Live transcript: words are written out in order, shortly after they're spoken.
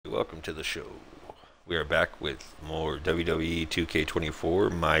welcome to the show. We are back with more WWE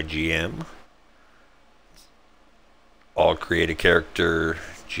 2K24 MyGM. All create a character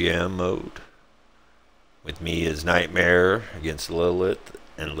GM mode. With me is Nightmare against Lilith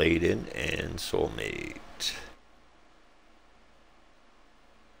and Layden and Soulmate.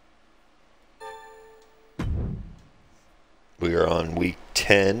 We are on week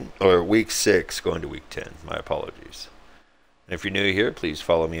 10, or week 6, going to week 10. My apologies. And if you're new here, please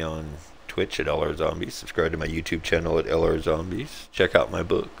follow me on Twitch at LRZombies. Subscribe to my YouTube channel at LRZombies. Check out my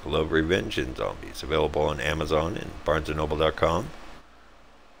book, Love, Revenge, and Zombies, available on Amazon and BarnesandNoble.com.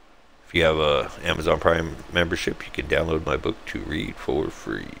 If you have a Amazon Prime membership, you can download my book to read for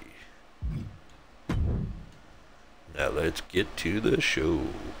free. Now let's get to the show.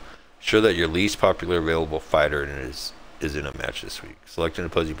 Show that your least popular available fighter is in a match this week. Select an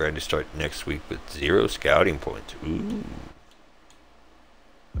opposing brand to start next week with 0 scouting points. Ooh.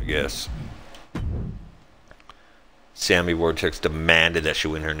 I guess. Sammy Vortex demanded that she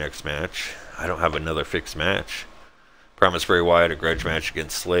win her next match. I don't have another fixed match. Promised Bray Wyatt a grudge match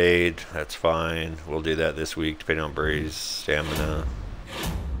against Slade. That's fine. We'll do that this week, depending on Bray's stamina.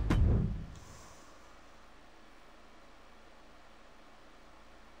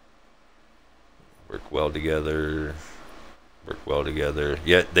 Work well together. Work well together.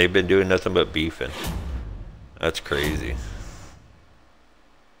 Yet they've been doing nothing but beefing. That's crazy.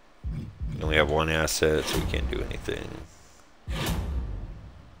 We only have one asset, so we can't do anything.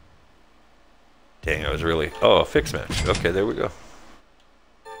 Dang, I was really... Oh, a fixed match. Okay, there we go.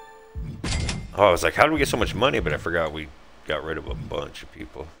 Oh, I was like, how did we get so much money? But I forgot we got rid of a bunch of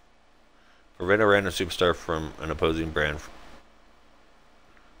people. Prevent a random superstar from an opposing brand...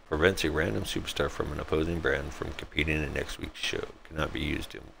 Prevents a random superstar from an opposing brand from competing in next week's show. Cannot be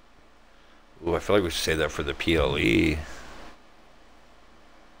used in... Ooh, I feel like we should say that for the PLE.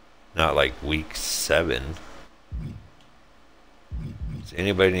 Not like week 7. Does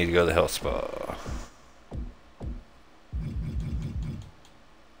anybody need to go to the health spa?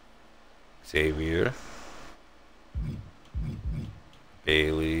 Xavier.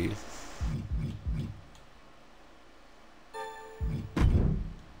 Bailey.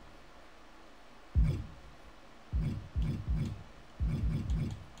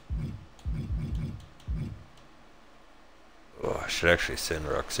 Oh, I should actually send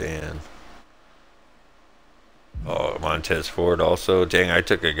Roxanne. Oh, Montez Ford also. Dang, I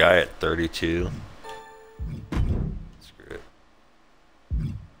took a guy at 32. Screw it.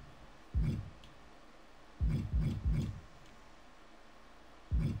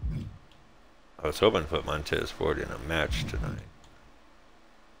 I was hoping to put Montez Ford in a match tonight.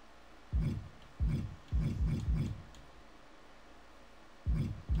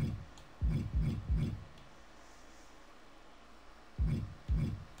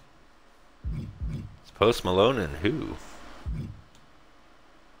 Post Malone and who?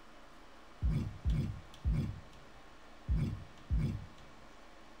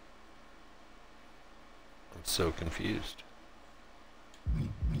 I'm so confused.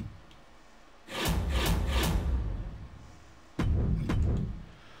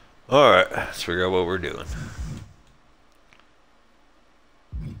 Alright, let's figure out what we're doing.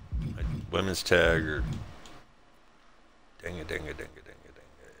 Women's tag or... Dang it, dang it, dang it.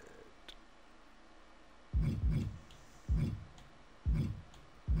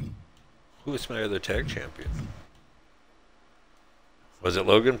 Who was my other tag champion? Was it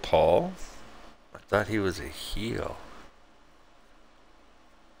Logan Paul? I thought he was a heel.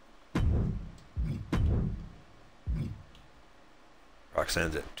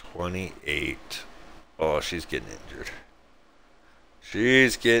 Roxanne's at 28. Oh, she's getting injured.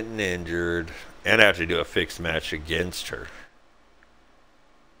 She's getting injured. And I have to do a fixed match against her.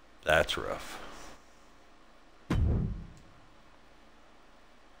 That's rough.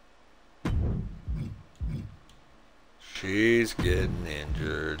 She's getting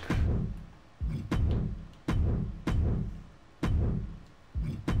injured.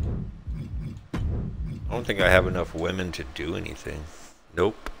 I don't think I have enough women to do anything.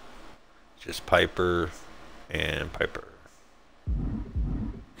 Nope. Just Piper and Piper.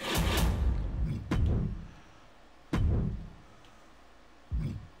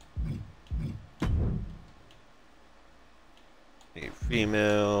 Need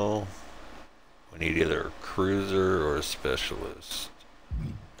female. We need either a cruiser or a specialist.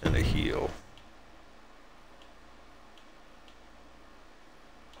 And a heel.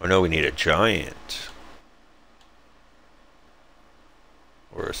 Oh no, we need a giant.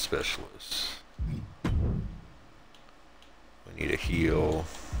 Or a specialist. We need a heel.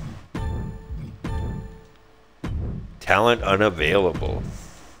 Talent unavailable.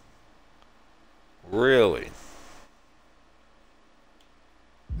 Really?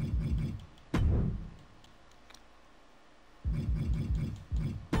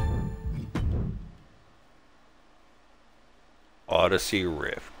 Odyssey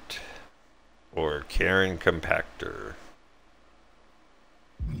Rift. Or Karen Compactor.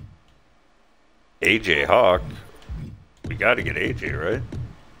 AJ Hawk. We gotta get AJ, right?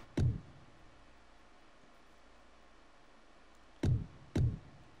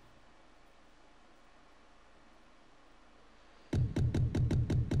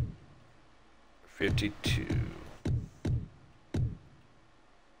 $52.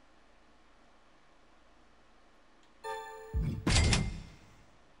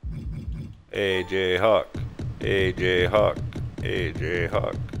 AJ Hawk. AJ Hawk. AJ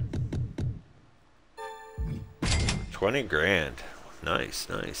Hawk. 20 grand. Nice,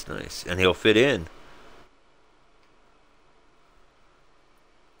 nice, nice. And he'll fit in.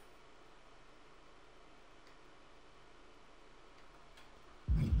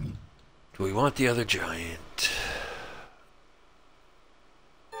 Do we want the other giant?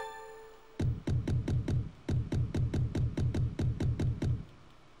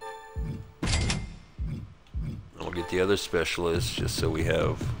 I'll get the other specialist just so we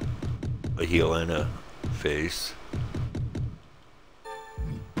have a heel and a face.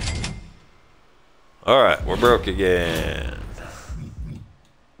 Alright, we're broke again.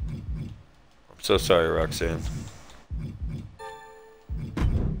 I'm so sorry, Roxanne.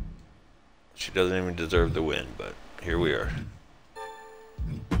 She doesn't even deserve the win, but here we are.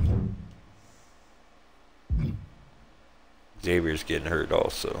 Xavier's getting hurt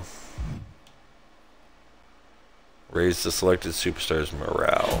also. Raise the selected superstars'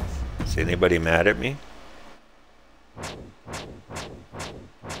 morale. Is anybody mad at me?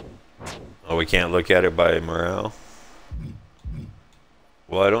 Oh, we can't look at it by morale?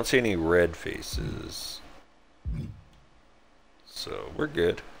 Well, I don't see any red faces. So, we're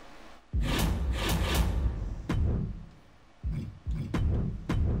good.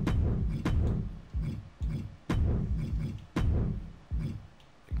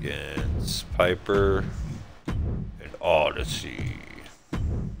 Against Piper and Odyssey.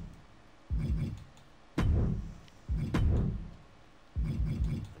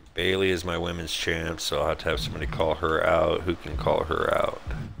 Bailey is my women's champ, so I'll have to have somebody call her out. Who can call her out?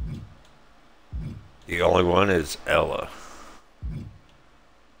 The only one is Ella.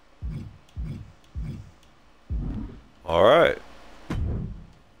 Alright.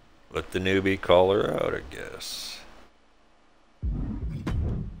 Let the newbie call her out, I guess.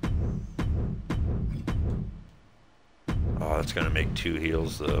 Oh, that's gonna make 2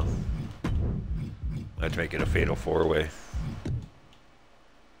 heals, though. I have to make it a fatal 4-way.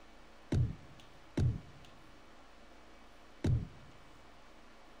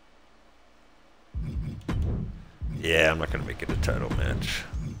 Yeah, I'm not gonna make it a title match.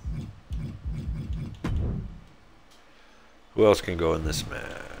 Who else can go in this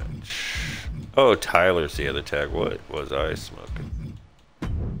match? Oh, Tyler's the other tag. What was I smoking?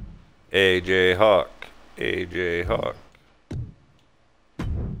 AJ Hawk. AJ Hawk.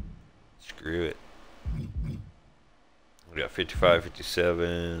 Screw it. We got 55,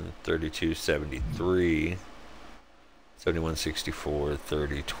 57, 32, 73, 71, 64,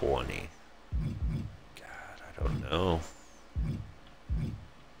 30, 20. God, I don't know.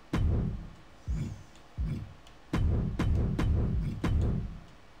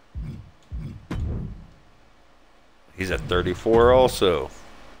 He's at 34 also.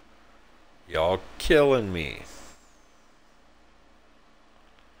 Y'all killing me.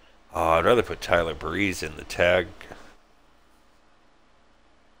 Oh, I'd rather put Tyler Breeze in the tag.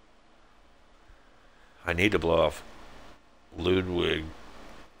 I need to blow off Ludwig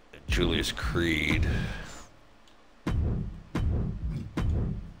and Julius Creed.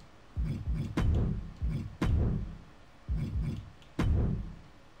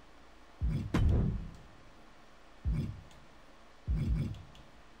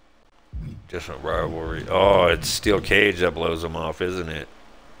 Different rivalry. Oh, it's Steel Cage that blows him off, isn't it?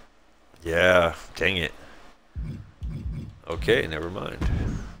 Yeah, dang it. Okay, never mind.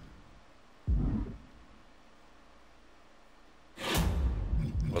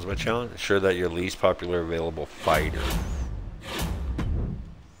 What's my challenge? Ensure that your least popular available fighter.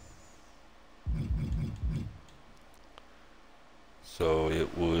 So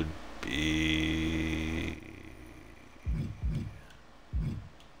it would be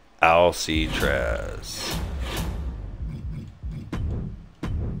Alcatraz.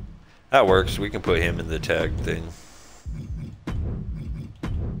 That works. We can put him in the tag thing.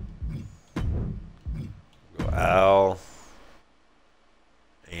 Go Al.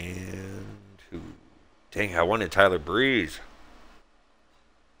 And who? Dang, I wanted Tyler Breeze.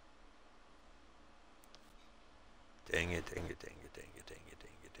 Dang it, dang it, dang it, dang it, dang it,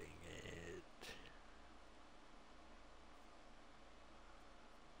 dang it, dang it.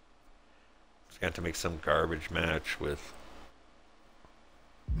 Just got to make some garbage match with...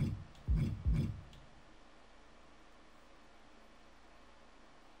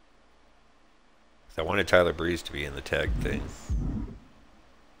 I wanted Tyler Breeze to be in the tag thing.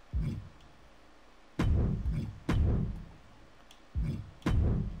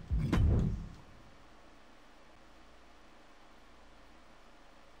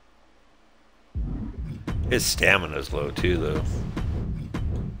 His stamina's low too, though.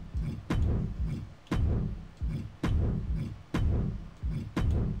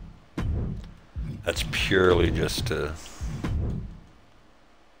 That's purely just to...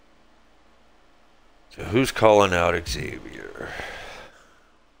 So who's calling out Xavier?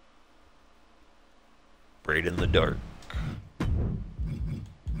 Braden the Dark.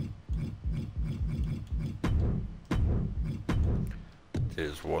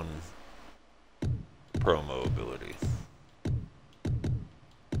 His one promo ability.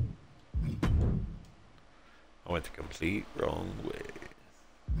 I went the complete wrong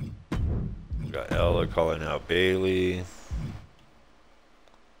way. We got Ella calling out Bailey.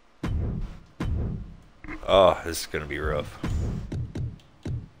 Oh, this is gonna be rough.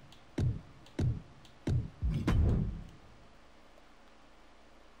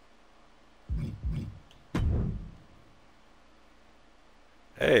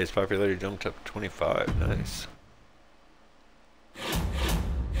 Hey, his popularity jumped up 25. Nice.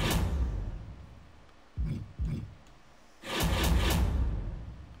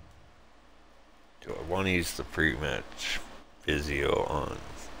 Do I want to use the pre-match physio on?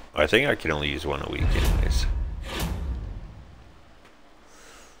 I think I can only use one a week anyways.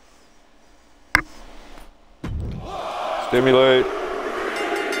 Stimulate.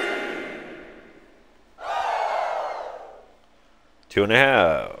 Two and a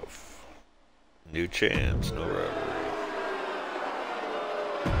half. New champs, no rivalry.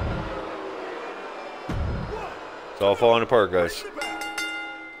 It's all falling apart, guys.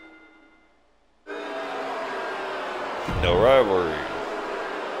 No rivalry.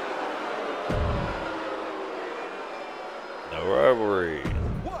 No rivalry.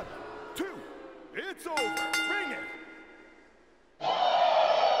 1, 2, it's over. Bring it.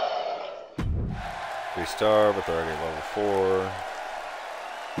 3-star, but they're already at level 4.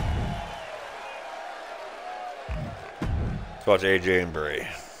 Let's watch AJ and Bray.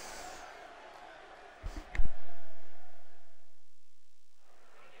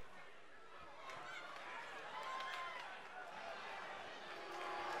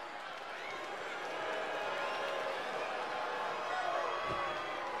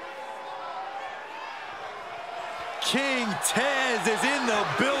 King Tez is in the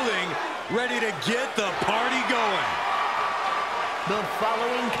building, ready to get the party going. The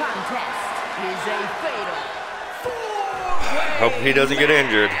following contest is a fatal four-way Hope he doesn't get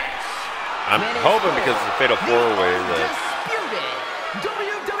injured. I'm hoping because it's a fatal 4-way that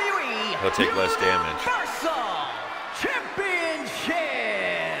WWE he'll take less damage. Universal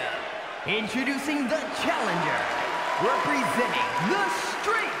Championship. Introducing the challenger, representing the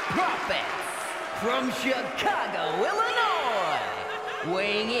Street Profits from Chicago, Illinois,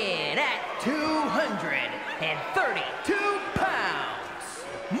 weighing in at 232 pounds,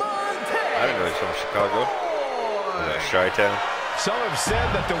 Montez. I didn't know he's from Chicago. Is that Chi-Town? Some have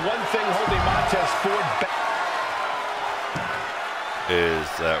said that the one thing holding Montez Ford back Is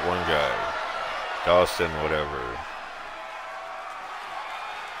that one guy, Dawson, whatever.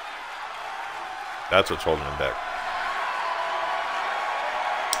 That's what's holding him back.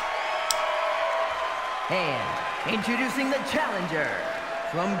 And introducing the challenger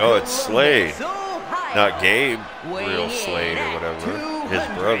from Oh, it's Slade. Columbus, Ohio, Not Gabe, weighing real in Slade or at whatever. His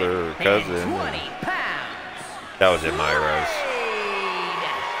brother or cousin. 220 pounds. That was in my eyes. Slade.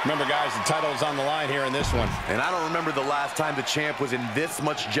 Remember, guys, the title is on the line here in this one. And I don't remember the last time the champ was in this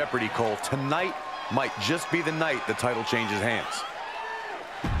much jeopardy, Cole. Tonight might just be the night the title changes hands.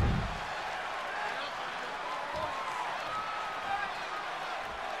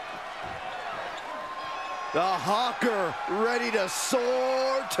 The Hawker ready to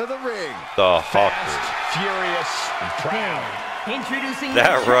soar to the ring. The Fast, Hawker. furious, and proud. Introducing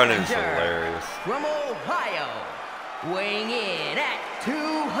That the run is challenger hilarious. from Ohio, weighing in at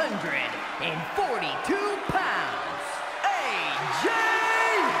 242 pounds, AJ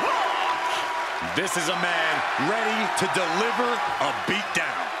Hawk. This is a man ready to deliver a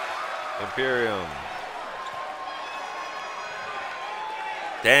beatdown. Imperium.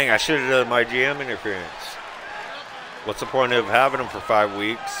 Dang, I should have done my GM interference. What's the point of having them for 5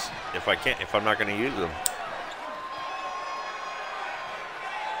 weeks if I'm not going to use them?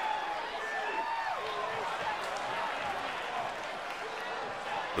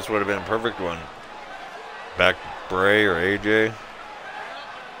 This would have been a perfect one. Back Bray or AJ.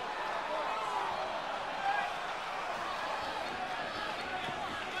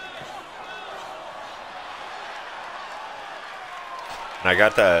 And I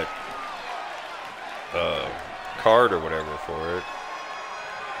got that card or whatever for it.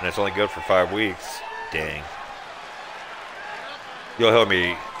 And it's only good for 5 weeks. Dang. You'll help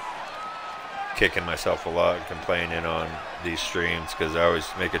me kicking myself a lot and complaining on these streams because I always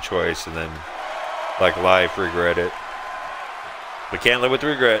make a choice and then, like life, regret it. We can't live with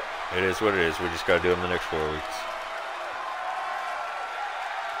regret. It is what it is. We just got to do them the next 4 weeks.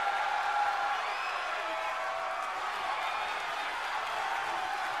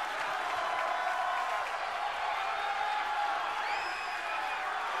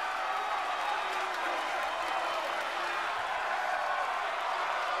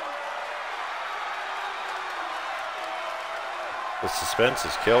 The suspense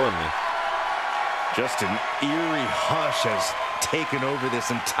is killing me. Just an eerie hush has taken over this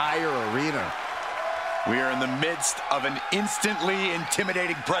entire arena. We are in the midst of an instantly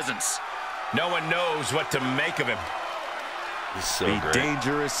intimidating presence. No one knows what to make of him. This is so the great.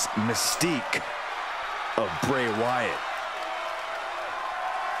 dangerous mystique of Bray Wyatt.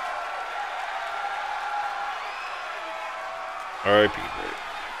 R.I.P. Bray.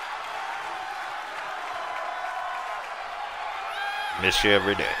 Miss you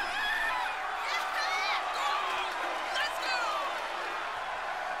every day.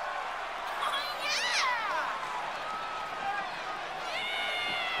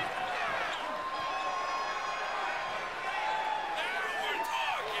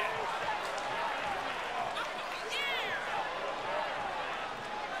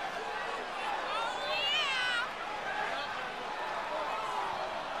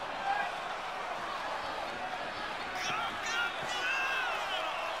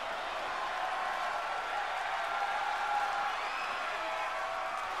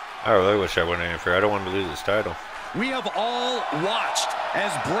 I really wish I wouldn't interfere. I don't want to lose this title. We have all watched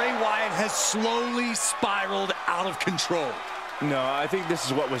as Bray Wyatt has slowly spiraled out of control. No, I think this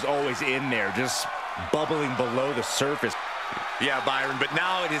is what was always in there, just bubbling below the surface. Yeah, Byron, but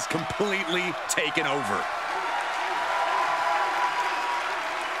now it is completely taken over.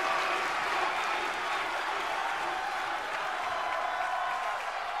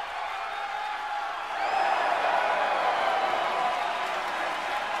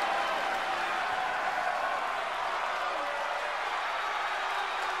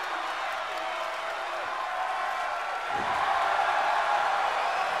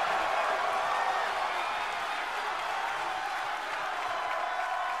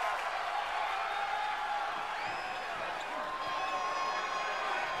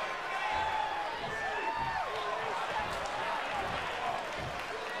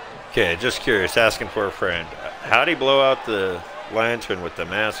 Okay, just curious, asking for a friend. How'd he blow out the lantern with the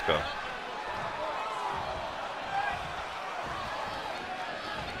mask on?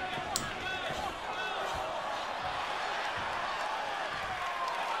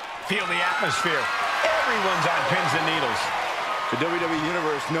 Feel the atmosphere. Everyone's on pins and needles. The WWE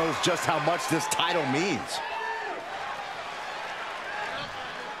Universe knows just how much this title means.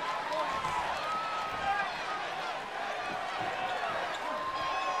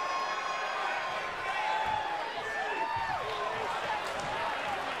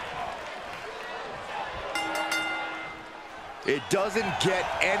 It doesn't get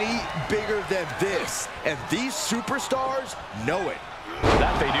any bigger than this, and these superstars know it.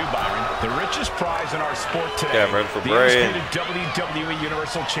 That they do, Byron. The richest prize in our sport today, Yeah, I'm ready for the Bray. undisputed WWE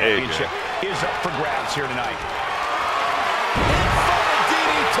Universal Championship, is up for grabs here tonight.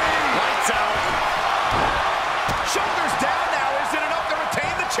 DDT! Lights out. Shoulders down now. Is it enough to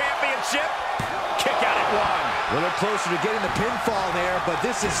retain the championship? Kick out at one. A little closer to getting the pinfall there, but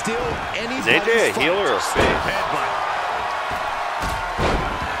this is still anybody's Is AJ a heel or a fight. face? Headbutt.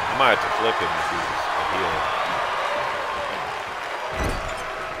 I might have to flip him if he's a heel.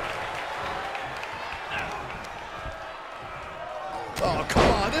 Oh, come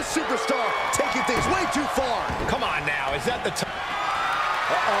on. This superstar taking things way too far. Come on now. Is that the time?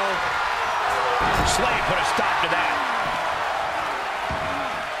 Uh-oh. Slade put a stop to that.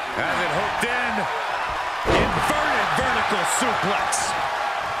 Has it hooked in. Inverted vertical suplex.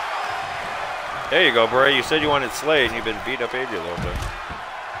 There you go, Bray. You said you wanted Slade, and you've been beat up AJ a little bit.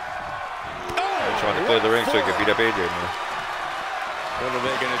 I just wanted to clear the ring so he could beat up AJ more. What are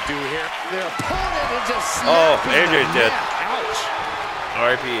they going to do here? Their opponent is just Oh, snapping AJ's their dead. neck. Ouch.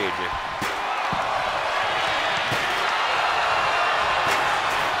 R.I.P. AJ.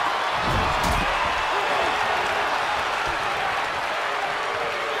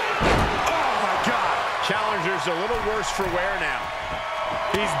 Oh, my God. Challenger's a little worse for wear now.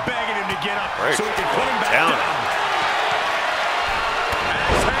 He's begging him to get up Right. so he can put him back Down. down.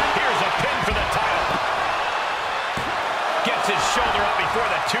 Here's a pin for the title. Gets his shoulder up before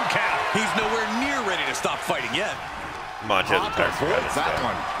the 2 count. He's nowhere near ready to stop fighting yet. Montez attacks Avoids that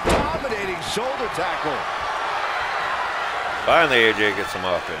one. Dominating shoulder tackle. Finally, AJ gets some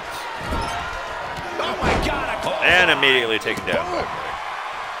offense. Oh, my God. A close And line. immediately taken down by Bray.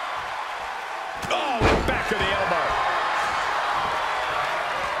 Oh, and back of the elbow.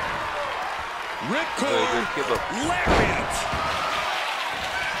 Ripcord Lariat.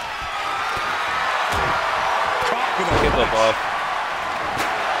 Caught with a Give up off.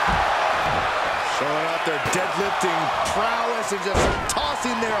 Showing out their deadlifting prowess and just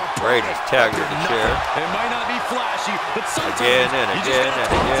tossing their Bray opponent. just tagged with the chair. It might not be flashy, but sometimes Again and you again just and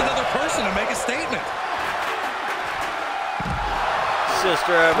gotta toss again. another person to make a statement.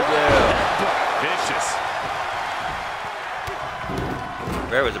 Sister Abigail. Vicious.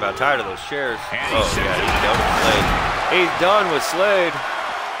 Bray was about tired of those chairs. And he Oh, sends yeah, it he's out. done with Slade. He's done with Slade.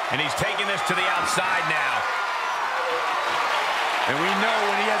 And he's taking this to the outside now. And we know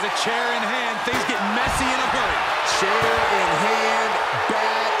when he has a chair in hand, things get messy in a hurry. Chair in hand,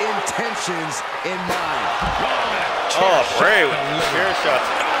 bad intentions in mind. Oh, Bray with the chair shots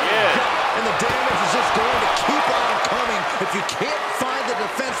again. And the damage is just going to keep on coming if you can't find the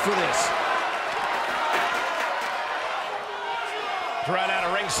defense for this. Run out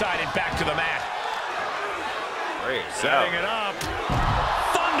of ringside and back to the mat. Bray is Setting it out. up.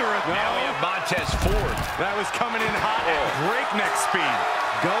 Thunder it. Now we have Montez Ford. That was coming in hot at breakneck speed.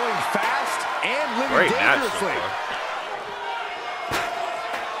 Going fast and living Great match so dangerously. far.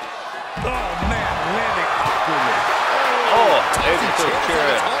 Oh, man, landing awkwardly. Oh, AJ took the chair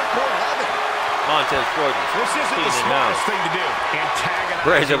in. Hardcore heaven. Montez Ford is This isn't the cleaning smartest out. thing to do. Antagonizing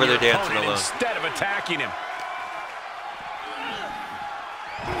Bray's over there your dancing opponent alone. instead of attacking him.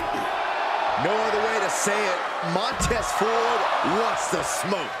 No other way to say it. Montez Ford wants the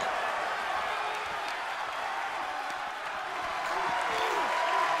smoke.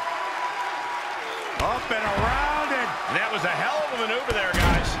 Up and around, and that was a hell of a maneuver there,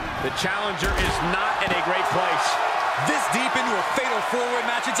 guys. The challenger is not in a great place. This deep into a fatal four-way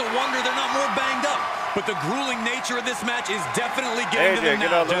match, it's a wonder they're not more banged up. But the grueling nature of this match is definitely getting to AJ, them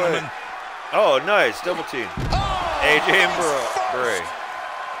get now, out of the way. gentlemen. Oh, nice. Double team. Oh, AJ and face Bray.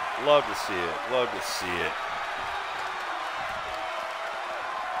 first. Love to see it. Love to see it.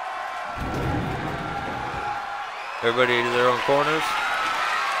 Everybody to their own corners.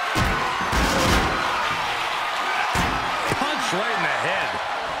 Punch right in the head.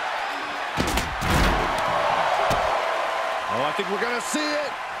 Oh, I think we're going to see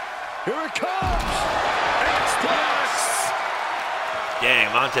it. Here it comes.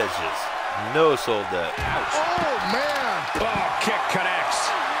 Dang, Montez just no-sold that. Oh, man. Oh, kick connects.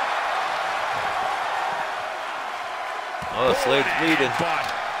 Oh, Slade's bleeding. But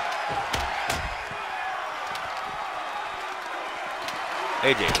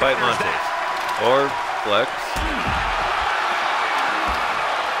AJ, fight Montez. Or flex.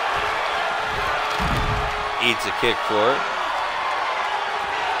 Eats a kick for it.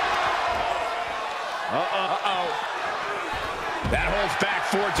 that holds back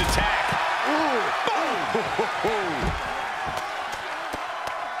Ford's attack.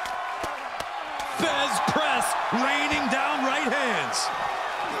 Fez press, raining down right hands.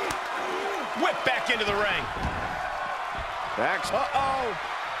 Whip back into the ring.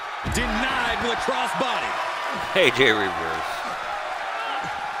 Denied with a crossbody. AJ reverse.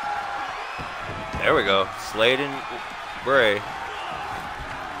 There we go. Slade and Bray.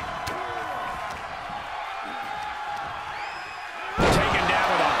 Taken down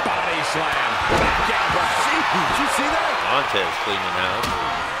with a body slam. Back down. Did you see that? Montez cleaning out.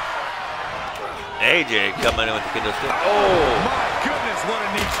 AJ coming in with the kendo stick. Oh! My goodness, what a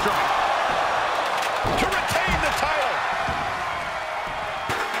knee strike. To retain the title.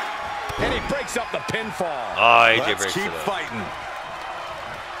 And he breaks up the pinfall. Oh, AJ Let's breaks keep it up. fighting.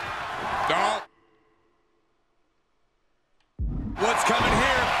 What's coming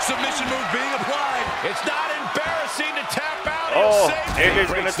here? Submission move being applied. It's not embarrassing to tap out. Oh, He'll save AJ's it.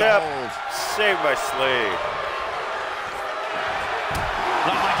 gonna Breaks the tap. hold. Saved by Slade.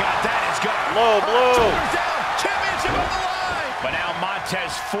 Oh my God, that is good. Low blow. Shoulders down. Championship on the line. But now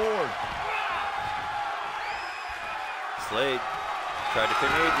Montez Ford. Slade Tried to pin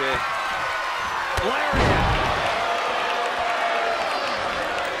AJ. Lariat.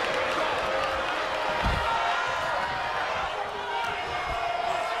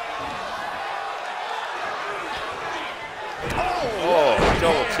 Oh,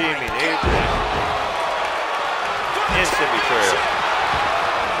 double teaming AJ. Instant betrayal.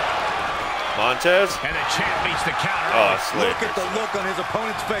 Montez. And the champ meets the counter. Oh, slid. Look at the look on his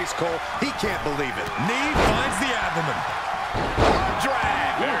opponent's face, Cole. He can't believe it. Knee finds the abdomen.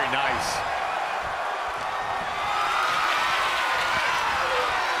 Drag. Very nice.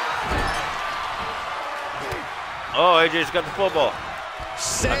 Oh, AJ's got the football.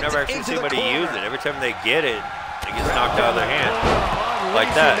 Sent I've never actually into seen the anybody use corner. it. Every time they get it, it gets knocked out of their hand. Like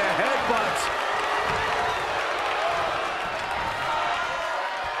that. Unleashing the headbutts.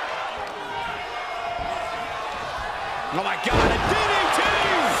 Oh my God, a DDT!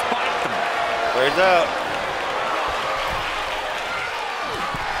 Spiked him. Plays out.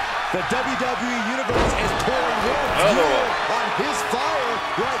 The WWE Universe is pouring more Another fuel one. on his fire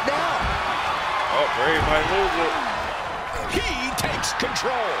right now. Oh, Bray might lose it. He takes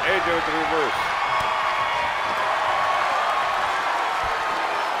control. AJ with the reverse.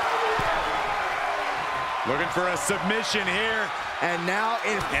 Looking for a submission here. And now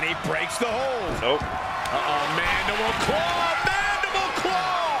And he breaks the hold. Nope. Uh-oh, mandible claw, mandible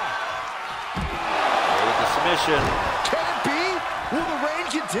claw! Bray with the submission. can it be? Will the reign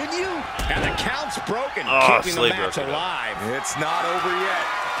continue? And the count's broken, Oh, keeping the Slade match broke it up. alive. It's not over yet.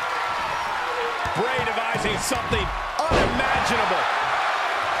 Bray devising something unimaginable.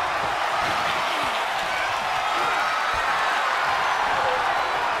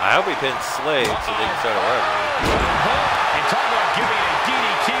 I hope he pins Slade so they can start a rivalry. And talk about giving a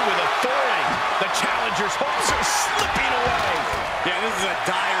DDT with authority. The challenger's hopes are slipping away. Yeah, this is a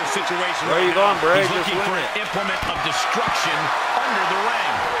dire situation. Where are you right going, Bray? He's Just looking for win an it. implement of destruction under the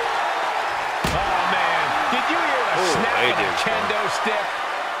ring. Oh, man. Did you hear the Ooh, snap of the AJ's kendo stick?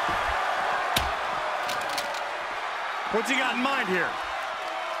 What's he got in mind here?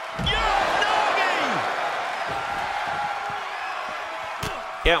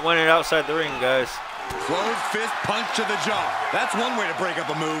 Can't win it outside the ring, guys. Closed fist punch to the jaw. That's one way to break up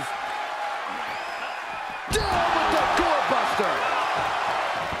a move. Down with the doorbuster.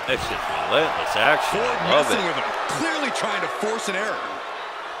 It's just relentless action. Ford I love messing it. with him, clearly trying to force an error.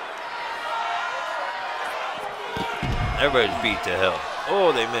 Everybody's beat to hell.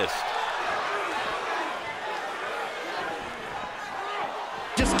 Oh, they missed.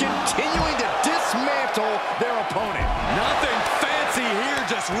 Just continuing to dismantle their opponent. Nothing fancy here,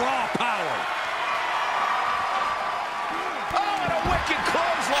 just raw power. Oh, and a wicked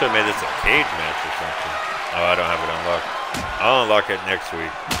clothesline. Should have made this a cage match or something. Oh, I don't have it unlocked. I'll unlock it next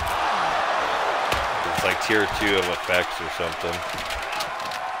week. It's like tier 2 of effects or something.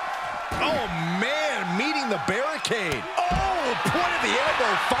 Oh, man, meeting the barricade. Oh, point of the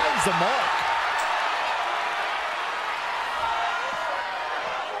elbow finds the mark.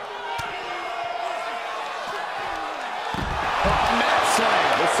 Mat slam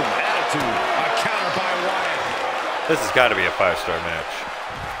with some attitude. A counter by Wyatt. This has got to be a 5-star match.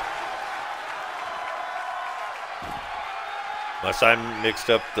 Unless I mixed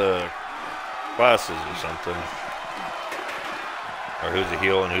up the classes or something. Or who's a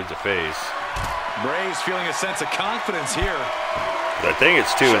heel and who's a face. Bray's feeling a sense of confidence here. But I think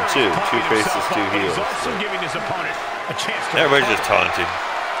it's 2 and 2. 2 faces, 2 heels. He's also giving his opponent a chance to. Everybody's just taunting.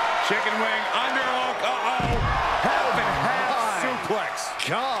 Chicken wing, underhook, Half and half suplex.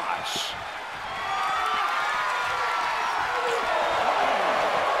 Gosh.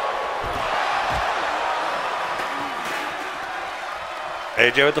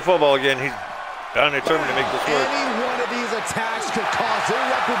 AJ with the football again. He's bound and determined to make this work. Any one of these attacks could cause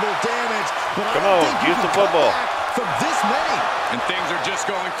irreparable damage, but Come I don't on, think you use can the cut football. back from this many. And things are just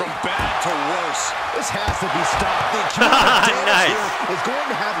going from bad to worse. This has to be stopped. The cumulative damage Nice. here is going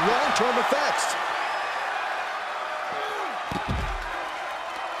to have long-term effects.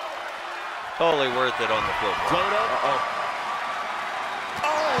 Totally worth it on the football. Float up.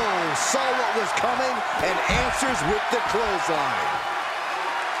 Oh, saw what was coming and answers with the clothesline.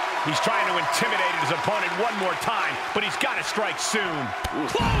 He's trying to intimidate his opponent one more time, but he's got to strike soon.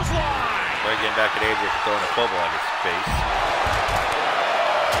 Clothesline! We're getting back at AJ for throwing a football at his face.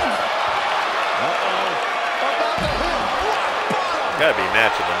 Gotta be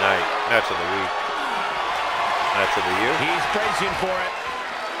match of the night, match of the week, match of the year. He's bracing for it.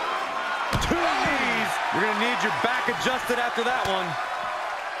 Two knees. You're going to need your back adjusted after that one.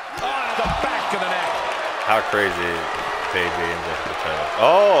 Oh, the back of the neck. How crazy is AJ ends up with the title?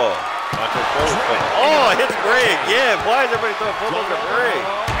 Oh, Oh, it hits Bray again. Why is everybody throwing footballs at Bray?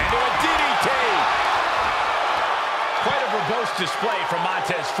 Into a DDT. Quite a verbose display from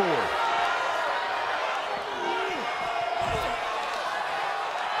Montez Ford.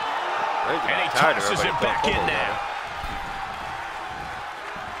 And he tosses him back in now.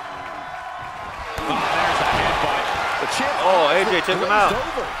 Oh, there's a headbutt. Oh, AJ took him out.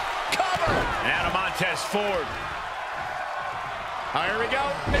 Cover. And out of Montez Ford. Here we go.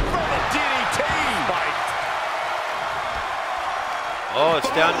 In front of DDT. Fight. Oh,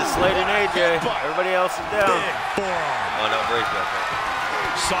 it's down to Slade and AJ. Everybody else is down. Big forearm. Oh, no, Bray's back there.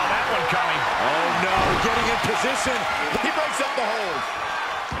 Saw that one coming. Oh, no. Getting in position. He breaks up the hold.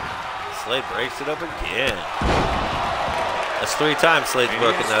 Slade breaks it up again. That's 3 times Slade's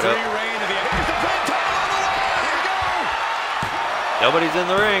broken that up. Nobody's in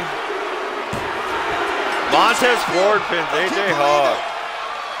the ring. Montez Ford pins AJ Hawk.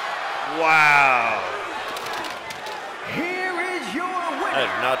 Wow. Here is your winner. That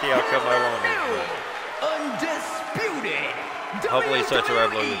is not the outcome I wanted. Undisputed. Hopefully he starts a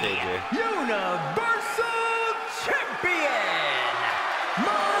rivalry with WWE AJ. Universal Champion,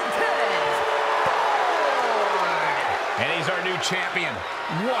 Montez Ford. And he's our new champion.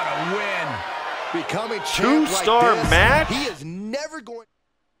 What a win. Becoming champ like 2-star this, match? he is never going.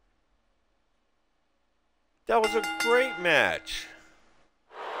 That was a great match.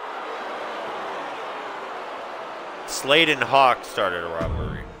 Slade and Hawk started a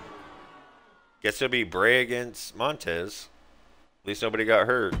rivalry. Guess it'll be Bray against Montez. At least nobody got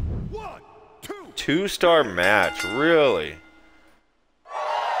hurt. 1, 2. 2-star match, really?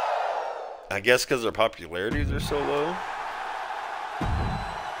 I guess because their popularities are so low.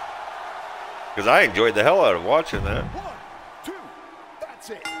 Because I enjoyed the hell out of watching that. 1, 2. That's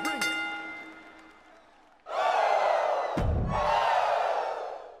it. Bring it.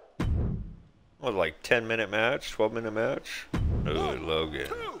 What, like 10-minute match, 12-minute match? Ooh, Logan.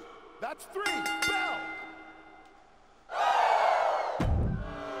 2. That's 3. Bell.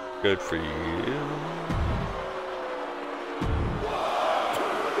 Good for you.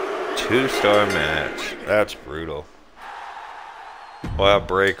 2-star match. That's brutal. We'll have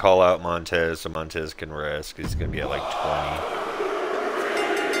Bray call out Montez so Montez can rest. He's going to be at like 20.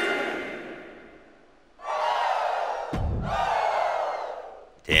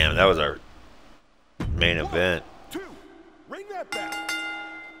 Damn, that was our main event. 2. Ring that bell.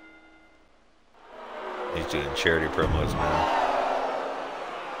 He's doing charity promos now.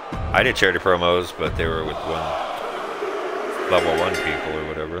 I did charity promos, but they were with level 1 people or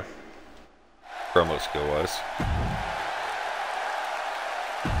whatever. Promo skill wise.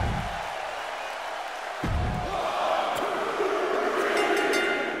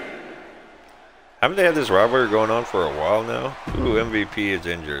 Haven't they had this rivalry going on for a while now? Ooh, MVP is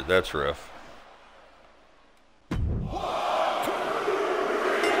injured. That's rough.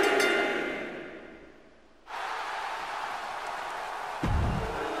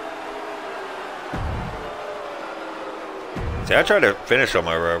 See, I try to finish all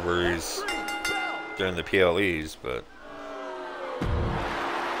my rivalries during the PLEs, but...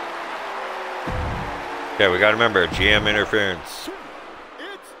 Okay, we gotta remember, GM interference.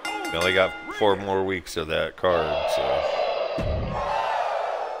 We only got 4 more weeks of that card, so...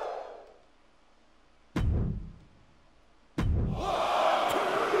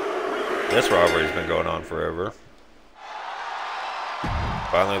 This rivalry's been going on forever.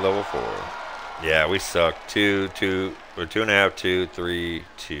 Finally level 4. Yeah, we suck. 2, 2, or 2.5, 2, 3,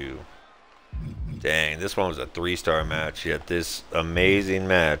 2. Dang, this one was a 3-star match. Yet this amazing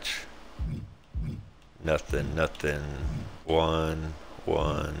match. Nothing, nothing. 1,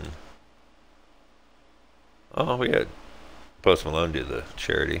 1. Oh, we had Post Malone do the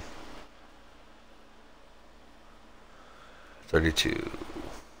charity. 32.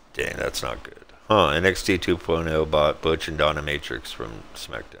 Dang, that's not good. Huh, NXT 2.0 bought Butch and Donna Matrix from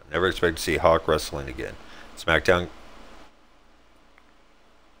SmackDown. Never expect to see Hawk wrestling again. SmackDown.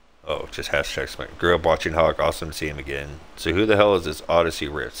 Oh, just hashtag SmackDown. Grew up watching Hawk. Awesome to see him again. So who the hell is this Odyssey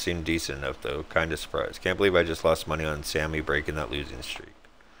Rift? Seemed decent enough, though. Kind of surprised. Can't believe I just lost money on Sammy breaking that losing streak.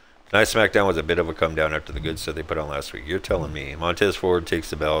 Tonight's SmackDown was a bit of a come down after the good stuff they put on last week. You're telling me. Montez Ford takes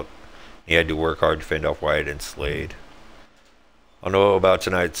the belt. He had to work hard to fend off Wyatt and Slade. I don't know about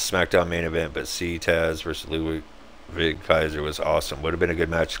tonight's SmackDown main event, but C Taz versus Ludwig Kaiser was awesome. Would have been a good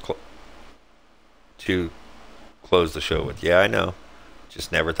match to close the show with. Yeah, I know.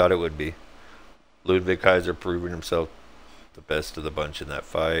 Just never thought it would be. Ludwig Kaiser proving himself the best of the bunch in that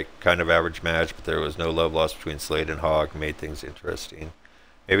fight. Kind of average match, but there was no love lost between Slade and Hawk. Made things interesting.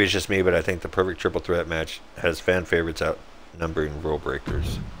 Maybe it's just me, but I think the perfect triple threat match has fan favorites outnumbering rule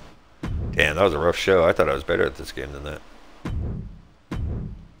breakers. Damn, that was a rough show. I thought I was better at this game than that.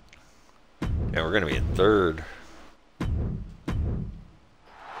 And we're going to be in third.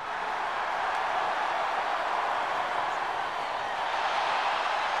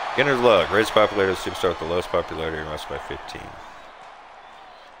 Beginner's luck. Greatest popularity of superstar with the lowest popularity and lost by 15.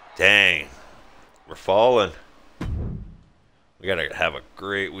 Dang. We're falling. We got to have a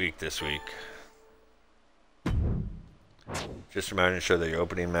great week this week. Just reminding to show that your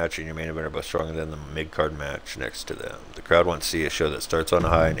opening match and your main event are both stronger than the mid-card match next to them. The crowd wants to see a show that starts on a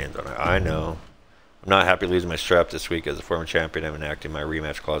high and ends on a high. I know. I'm not happy losing my strap this week. As a former champion, I'm enacting my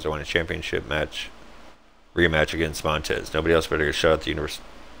rematch clause. I want a championship rematch against Montez. Nobody else better get a shot at the Universal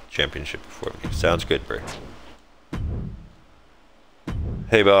Championship before me. Sounds good, Bray.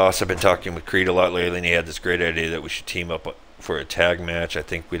 Hey, boss. I've been talking with Creed a lot lately, and he had this great idea that we should team up for a tag match. I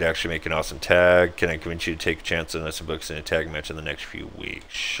think we'd actually make an awesome tag. Can I convince you to take a chance on us and book us in a tag match in the next few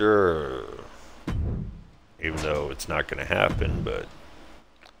weeks? Sure. Even though it's not going to happen, but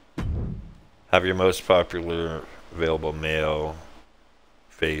have your most popular available male,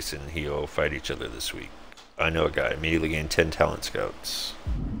 face, and heel fight each other this week. I know a guy. Immediately gain 10 talent scouts.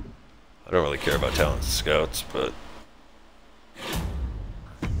 I don't really care about talent scouts, but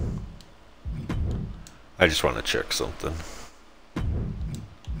I just want to check something.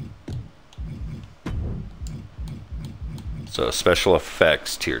 So special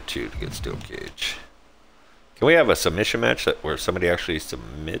effects tier 2 to get steel cage. Can we have a submission match where somebody actually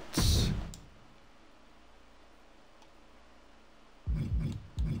submits?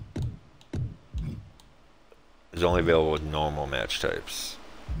 Is only available with normal match types.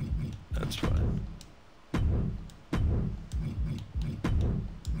 That's fine.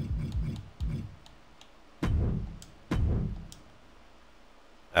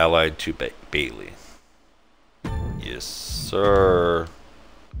 Allied to Bailey. Yes, sir.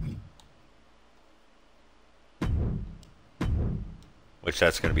 Which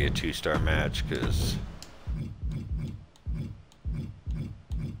that's going to be a 2-star match because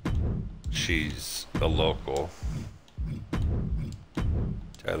she's a local.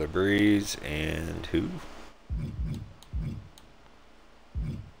 Tyler Breeze and who?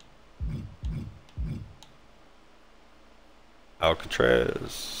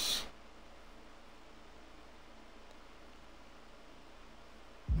 Alcatraz.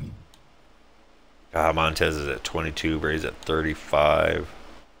 Montez is at 22, Breeze at 35.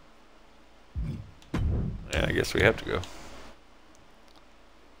 Yeah, I guess we have to go.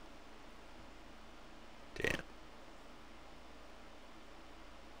 Damn.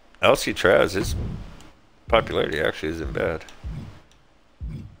 LC Traz, his popularity actually isn't bad.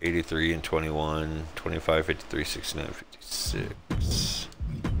 83 and 21, 25, 53, 69, 56.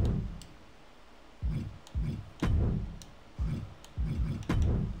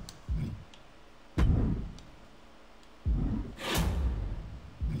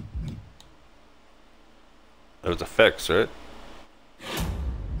 Those effects, right?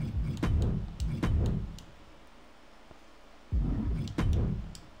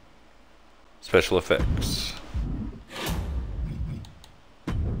 Special effects.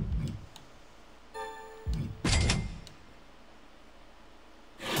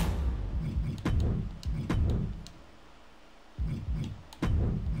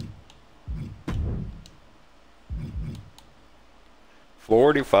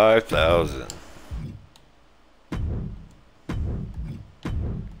 $45,000.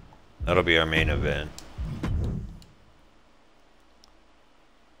 That'll be our main event.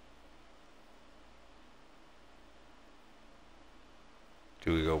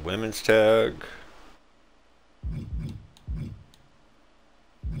 Do we go women's tag?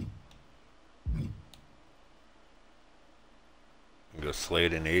 Go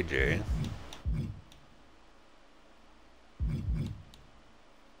Slade and AJ.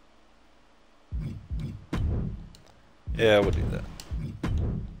 Yeah, we'll do that.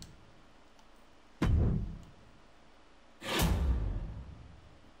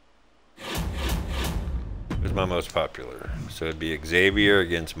 Who's my most popular? So it'd be Xavier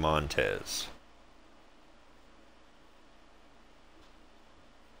against Montez.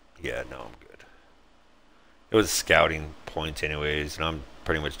 Yeah, no, I'm good. It was scouting points anyways, and I'm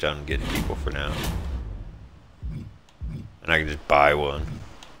pretty much done getting people for now. And I can just buy one.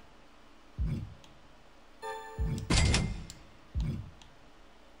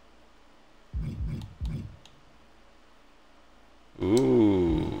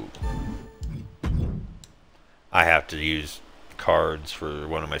 Ooh. I have to use cards for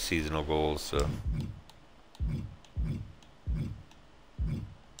one of my seasonal goals, so.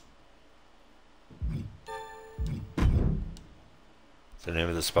 Send him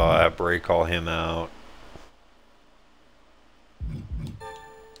to the spot. Bray call him out.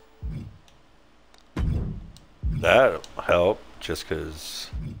 That'll help, just because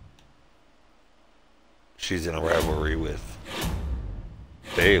she's in a rivalry with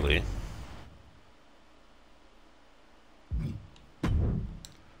Bayley.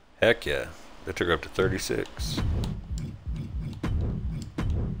 Heck yeah. That took her up to 36.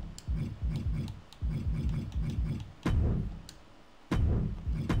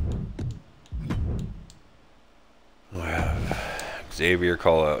 We have Xavier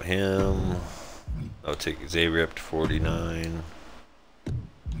call out him. I'll take Xavier up to 49.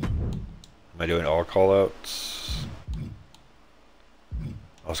 Am I doing all call outs?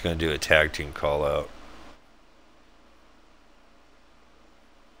 I was going to do a tag team call out.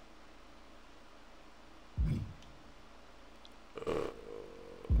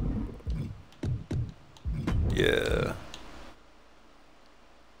 Yeah.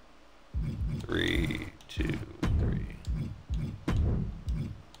 3, 2, 3.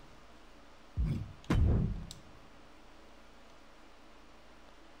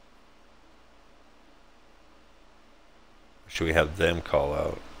 Should we have them call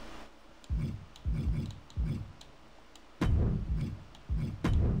out?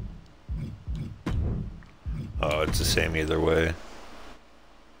 Oh, it's the same either way.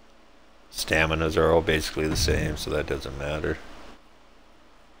 Staminas are all basically the same, so that doesn't matter.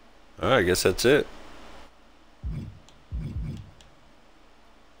 Alright, I guess that's it.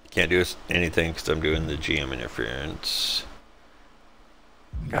 Can't do anything because I'm doing the GM interference.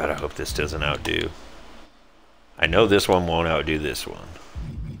 God, I hope this doesn't outdo. I know this one won't outdo this one.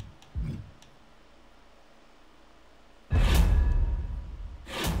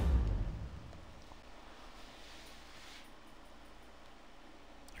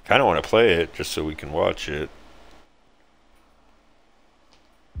 I kind of want to play it just so we can watch it.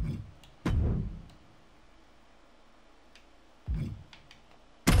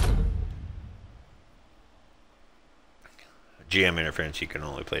 GM interference, you can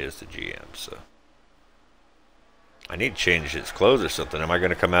only play as the GM, so. I need to change his clothes or something. Am I going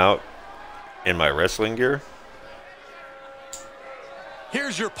to come out in my wrestling gear?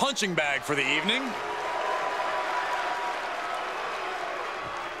 Here's your punching bag for the evening.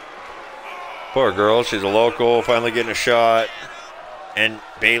 Poor girl, she's a local, finally getting a shot. And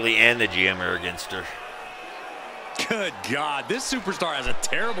Bayley and the GM are against her. Good God, this superstar has a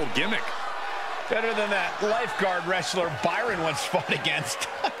terrible gimmick. Better than that lifeguard wrestler Byron once fought against.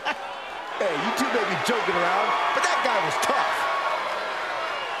 Hey, you two may be joking around, but that guy was tough.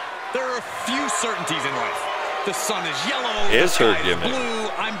 There are a few certainties in life. The sun is yellow, Is the her sky is gimmick. blue,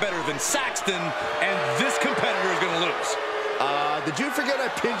 I'm better than Saxton, and this competitor is going to lose. Did you forget I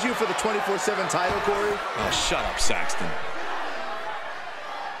pinned you for the 24/7 title, Corey? Oh, shut up, Saxton.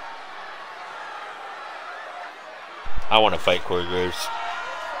 I want to fight Corey Graves.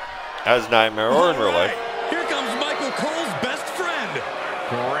 As Nightmare or in real life. Here comes Michael Cole's best friend.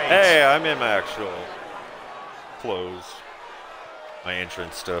 Great. Hey, I'm in my actual clothes. My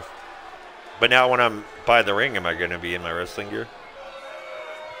entrance stuff. But now when I'm by the ring, am I going to be in my wrestling gear?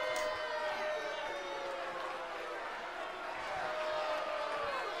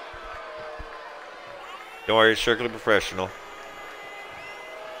 Don't worry, it's strictly professional.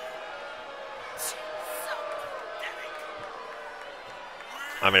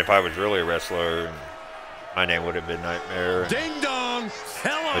 I mean, if I was really a wrestler, my name would have been Nightmare. Ding dong.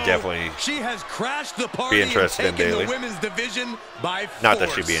 Hello. But definitely she has crashed the party be interested in and taken Bayley. the women's division by force. Not that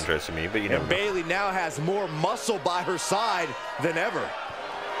she'd be interested in me, but you never And know. Bayley now has more muscle by her side than ever.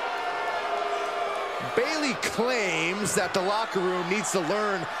 Bayley claims that the locker room needs to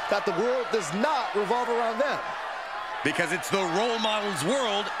learn that the world does not revolve around them. Because it's the role model's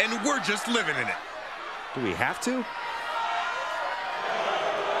world, and we're just living in it. Do we have to?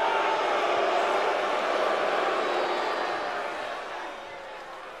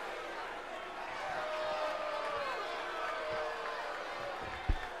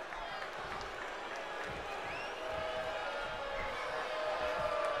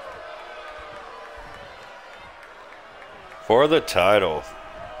 For the title.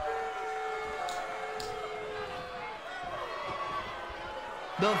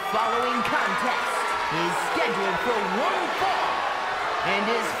 The following contest is scheduled for one fall and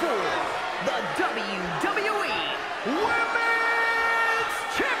is for the WWE Women's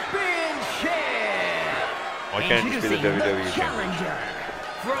Championship. Why can't it just be the Introducing WWE Championship? challenger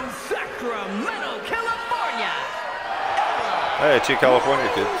from Sacramento, California. Hey, two California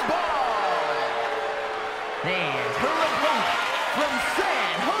kids. And her opponent from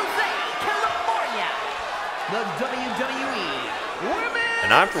San Jose, California, the WWE Women's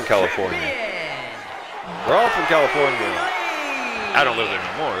And I'm from California. We're all from California. I don't live there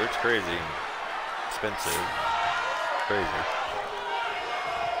anymore. It's crazy. Expensive. Crazy.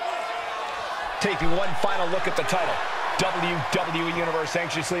 Taking one final look at the title. WWE Universe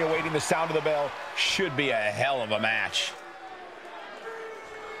anxiously awaiting the sound of the bell. Should be a hell of a match.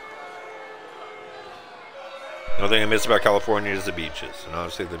 The only thing I miss about California is the beaches. And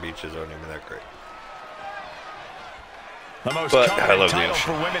honestly, the beaches aren't even that great. The most I love title the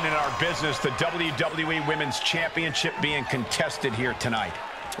for women in our business, the WWE Women's Championship being contested here tonight.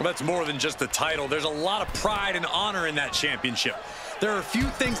 Well, that's more than just the title. There's a lot of pride and honor in that championship. There are a few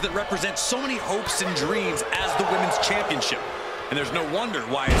things that represent so many hopes and dreams as the Women's Championship. And there's no wonder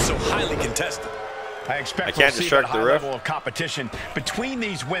why it's so highly contested. I expect we'll see a high level of competition between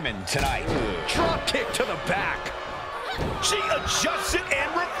these women tonight. Drop kick to the back. She adjusts it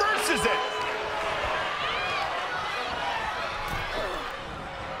and reverses it.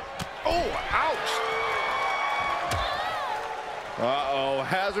 Oh, ouch. Uh-oh,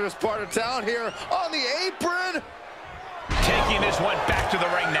 hazardous part of town here on the apron. Taking this one back to the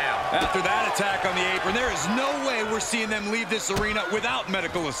ring now. After that attack on the apron, there is no way we're seeing them leave this arena without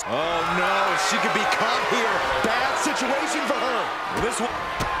medical assistance. Oh, no, she could be caught here. Bad situation for her. This one.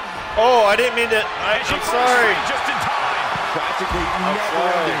 Oh, I didn't mean to. I'm sorry. Just in time. Practically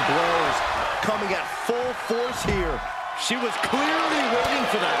never-ending blows. Coming at full force here. She was clearly waiting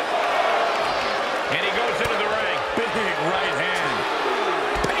for that. And he goes into the ring. Big right hand.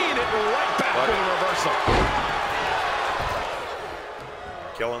 Paying it right back with a reversal.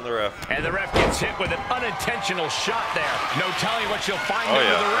 Killing the ref. And the ref gets hit with an unintentional shot there. No telling what she'll find under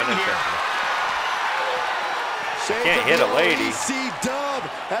the ring here. Can't hit a lady. C-Dub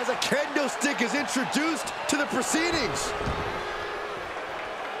as a kendo stick is introduced to the proceedings.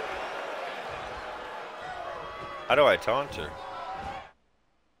 How do I taunt her?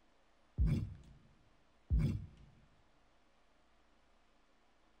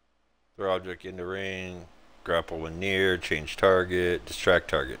 Throw object in the ring. Grapple when near. Change target. Distract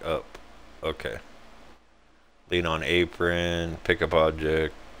target. Up. Okay. Lean on apron. Pick up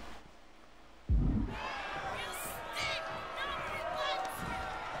object.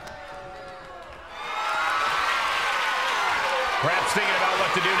 Perhaps thinking about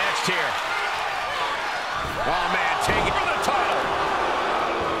what to do next here. Oh, man, taking for the title.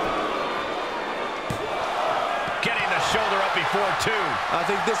 Getting the shoulder up before two. I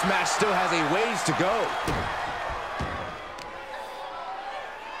think this match still has a ways to go.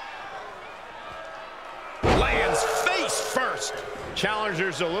 Lands face first.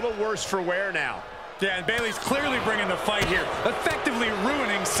 Challenger's a little worse for wear now. Yeah, and Bayley's clearly bringing the fight here, effectively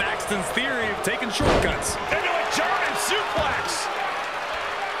ruining Saxton's theory of taking shortcuts. Into a German suplex.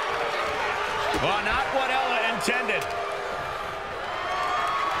 Well, not what Ella intended.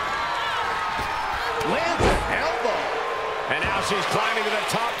 Lands an elbow. And now she's climbing to the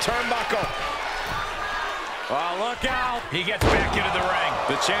top turnbuckle. Oh, look out. He gets back into the ring.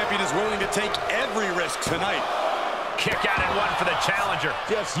 The champion is willing to take every risk tonight. Kick out at one for the challenger.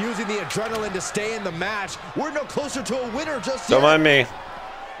 Just using the adrenaline to stay in the match. We're no closer to a winner just Don't yet. mind me.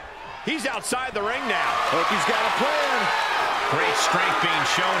 He's outside the ring now. Hope he's got a plan. Great strength being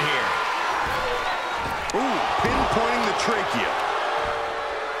shown here. Ooh, pinpointing the trachea.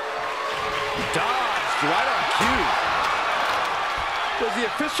 Dodged right on cue. Does the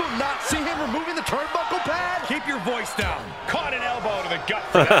official not see him removing the turnbuckle pad? Keep your voice down. Caught an elbow to the gut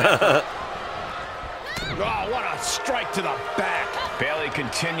for that. Oh, what a strike to the back. Bayley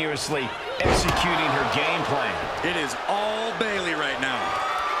continuously executing her game plan. It is all Bayley right now.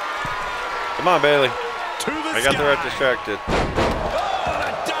 Come on, Bayley. To the I got the right distracted. Oh,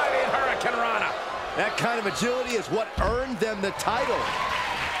 the diving Hurricane Rana. That kind of agility is what earned them the title.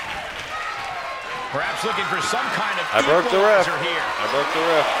 Perhaps looking for some kind of I broke the ref. equalizer here. I broke the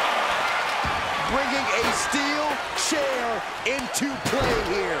ref. Bringing a steel chair into play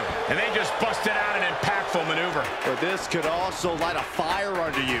here. And they just busted out an impactful maneuver. But this could also light a fire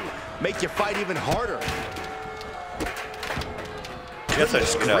under you. Make you fight even harder. Guess I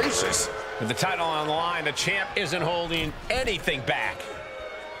should get out of the ring. With the title on the line, the champ isn't holding anything back.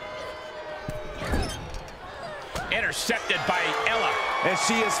 Intercepted by Ella. And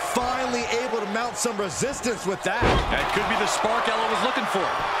she is finally able to mount some resistance with that. That could be the spark Ella was looking for.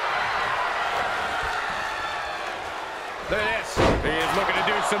 Look at this. He is looking to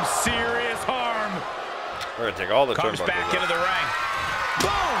do some serious harm. We're going to take all the Comes turnbuckles back out. into the ring.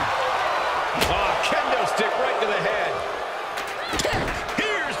 Boom! Oh, kendo stick right to the head.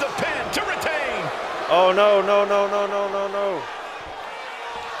 Here's the pin to retain. Oh, no, no, no, no, no, no, no.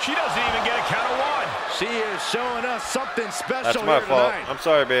 She doesn't even get a count of one. She is showing us something special. That's my here fault. tonight. I'm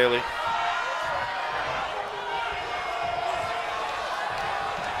sorry, Bailey.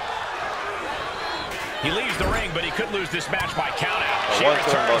 He leaves the ring, but he could lose this match by countout. She one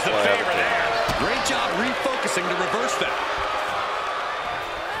returns the favor there. Great job refocusing to reverse that.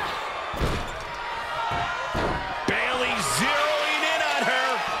 Bailey zeroing in on her.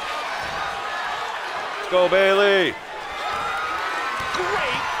 Let's go, Bailey.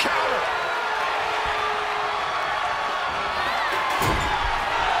 Great counter.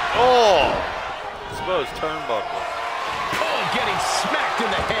 Oh! Exposed turnbuckle. Oh, getting smacked in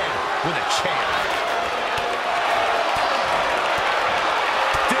the head with a chair.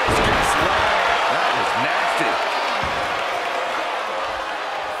 Discus leg. That was nasty.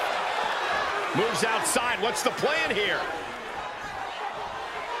 Moves outside. What's the plan here?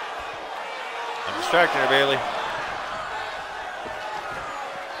 I'm distracting her, Bailey.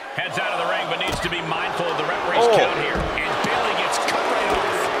 Heads out of the ring, but needs to be mindful of the referee's count here. And Bailey gets cut right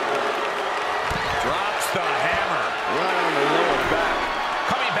off. Drops the hammer right on the lower back.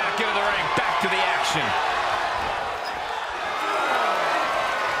 Coming back into the ring, back to the action.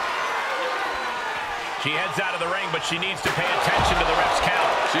 She heads out of the ring, but she needs to pay attention to the ref's count.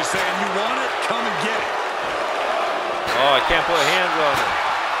 She's saying, you want it? Come and get it. Oh, I can't put hands on her.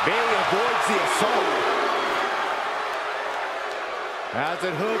 Bailey avoids the assault. Has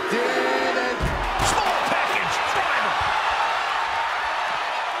it hooked in and Small package driver.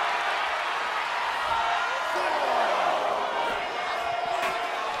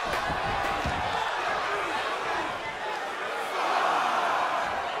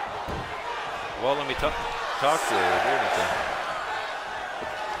 Well, let me talk to her or do anything.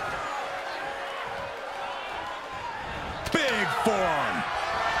 big forearm.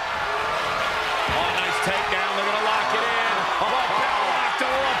 Oh, nice takedown. They're going to lock it in. Oh, bell lock.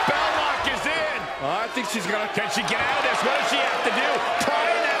 The bell lock is in. I think she's going to... Can she get out of this? What does she have to do?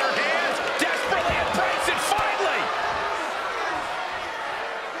 Prying at her hands. Desperately embrace it finally.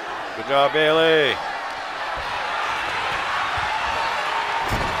 Good job, Bailey.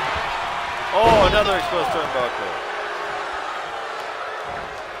 Oh, another exposed turnbuckle.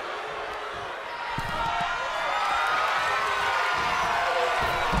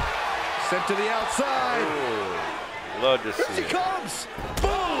 Sent to the outside. Ooh, love to Here see she it. comes.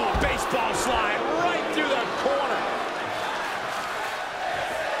 Boom! Baseball slide right through the corner.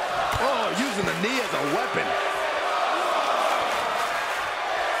 Oh, using the knee as a weapon.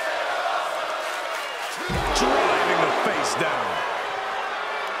 Driving the face down.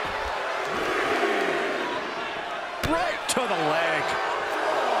 Right to the leg.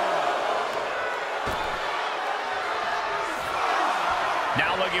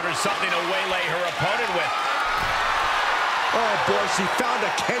 Now looking for something to waylay her opponent with. Oh boy, she found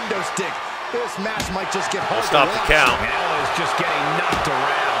a kendo stick. This match might just get hard to Stop the watch. count. Ella is just getting knocked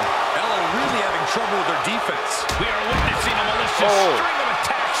around. Ella really having trouble with her defense. We are witnessing a malicious string of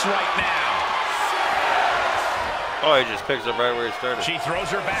attacks right now. Oh, he just picks up right where he started. She throws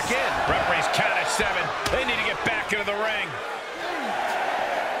her back in. Referee's count at 7. They need to get back into the ring.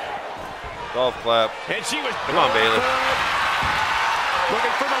 Golf clap. And she was... Come on, Bailey.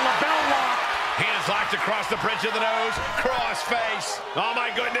 Looking for the lapel lock. Hands locked across the bridge of the nose. Cross face. Oh, my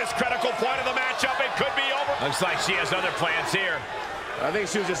goodness. Critical point of the matchup. It could be over. Looks like she has other plans here. I think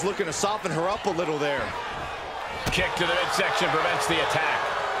she was just looking to soften her up a little there. Kick to the midsection prevents the attack.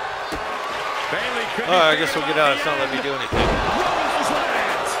 Bailey could be... I guess we'll get out. It's not letting me do anything.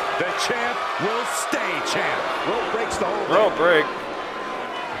 The champ will stay champ. Rope breaks the whole Rope break.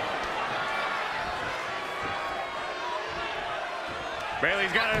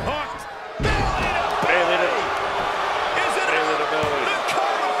 Bailey's got it hooked. Bailey to... Is it Bailey to belly. the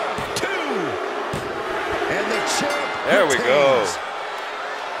cover? 2. And the champ There we go. retains.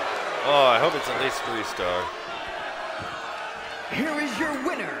 Oh, I hope it's at least 3-star. Here is your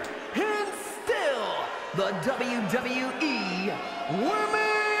winner, and still the WWE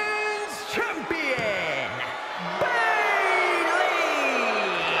Women's Champion, Bayley!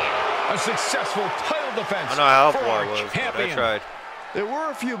 A successful title defense. I know how for helpful our I was, but I champion. tried. There were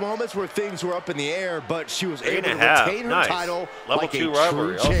a few moments where things were up in the air, but she was able to 8.5. retain her Nice. title Level like 2 a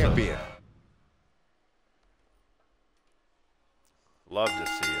rivalry true also. champion. Love to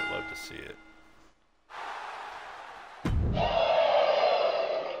see it. Love to see it.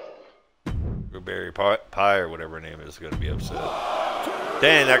 Blueberry pie or whatever her name is going to be upset.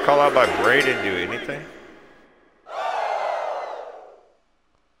 Dang, that call out by Bray didn't do anything.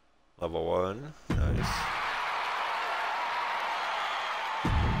 Level 1. Nice.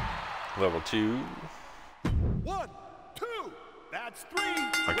 Level 2. 1, 2. That's 3.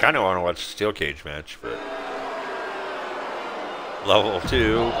 I kind of want to watch a steel cage match, but level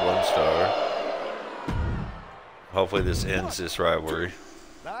 2, 1 star. Hopefully this ends this rivalry.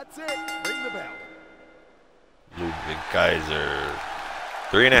 That's it. Ring the bell. Ludwig Kaiser.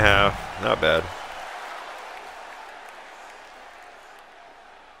 3.5. Not bad.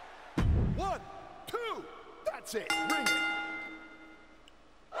 1, 2. That's it. Ring it.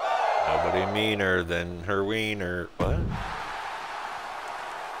 Nobody meaner than her wiener. What?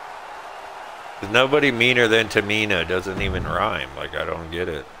 There's nobody meaner than Tamina. Doesn't even rhyme. Like, I don't get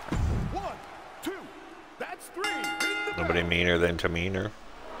it. 1, 2. That's 3. Ring the Nobody bell. meaner than Tamina.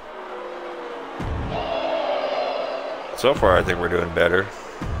 So far, I think we're doing better.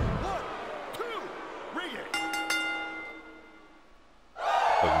 1, 2. Ring it.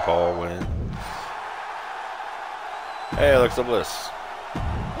 Logan Paul wins. Hey, Alexa Bliss.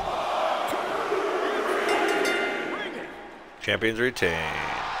 Ring it. Champions retain.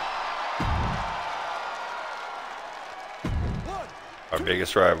 1, Our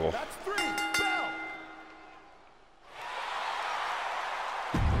biggest rival. that's 3. Bell.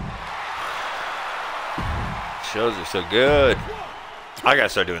 Shows are so good. I gotta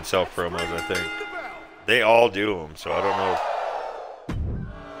start doing self promos, I think. Ring the bell. They all do them, so I don't know.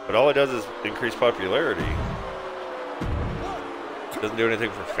 But all it does is increase popularity. It doesn't do anything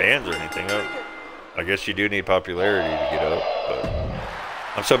for fans or anything. I guess you do need popularity to get up, but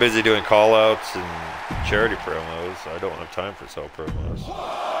I'm so busy doing call outs and charity promos, I don't have time for self promos.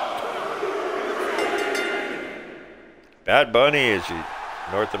 Bad Bunny is your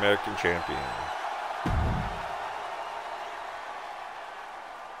North American champion.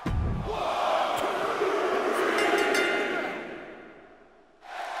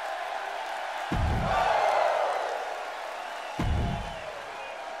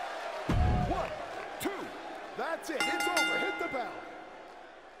 That's it. It's over. Hit the bell.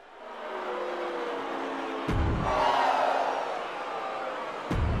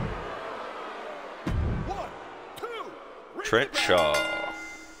 One, two. Ring Trent the bell. Shaw.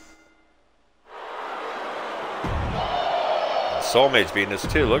 Soulmates beating us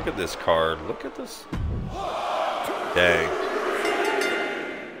too. Look at this card. Look at this. Dang.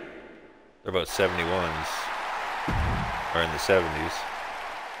 They're about 71s. Or in the 70s.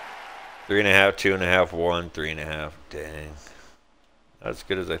 3.5, 2.5, 1, 3.5. Dang. Not as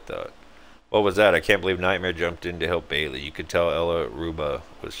good as I thought. What was that? I can't believe Nightmare jumped in to help Bailey. You could tell Ella Ruba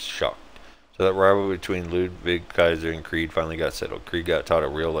was shocked. So that rivalry between Ludwig Kaiser and Creed finally got settled. Creed got taught a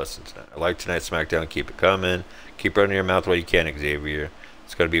real lesson tonight. I like tonight's SmackDown. Keep it coming. Keep running your mouth while you can, Xavier.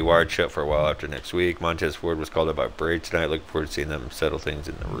 It's going to be wired shut for a while after next week. Montez Ford was called up by Bray tonight. Looking forward to seeing them settle things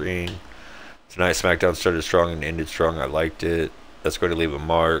in the ring. Tonight, SmackDown started strong and ended strong. I liked it. That's going to leave a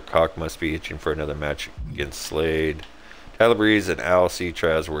mark. Hawk must be itching for another match against Slade. Tyler Breeze and Al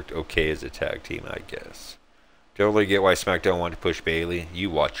Citraz worked okay as a tag team, I guess. Don't really get why SmackDown wanted to push Bailey.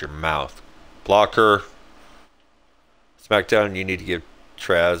 You watch your mouth. Blocker. SmackDown, you need to give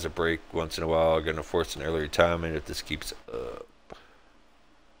Traz a break once in a while. Going to force an early retirement if this keeps up.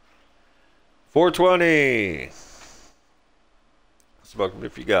 420. Smoke them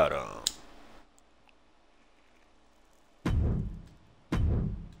if you got them.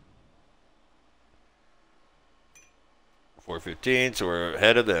 415, so we're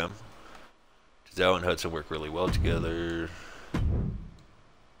ahead of them. Giselle and Hudson work really well together.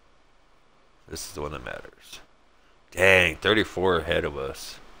 This is the one that matters. Dang, 34 ahead of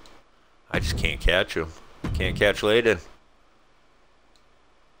us. I just can't catch him. Can't catch Layden.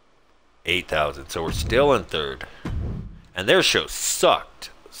 8,000, so we're still in third. And their show sucked.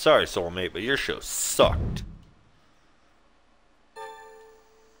 Sorry, Soulmate, but your show sucked.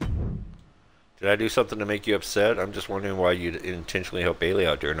 Did I do something to make you upset? I'm just wondering why you'd intentionally help Bailey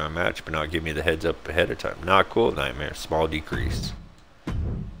out during our match, but not give me the heads up ahead of time. Not cool, Nightmare. Small decrease.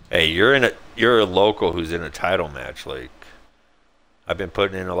 Hey, you're a local who's in a title match. Like, I've been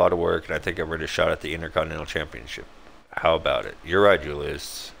putting in a lot of work, and I think I've earned a shot at the Intercontinental Championship. How about it? You're right,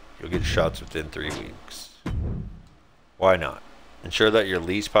 Julius. You'll get shots within 3 weeks. Why not? Ensure that your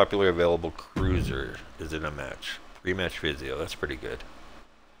least popular available cruiser is in a match. Rematch physio. That's pretty good.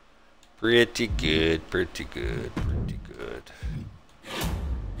 Pretty good, pretty good, pretty good.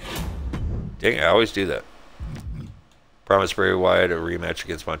 Dang, I always do that. Promised Bray Wyatt a rematch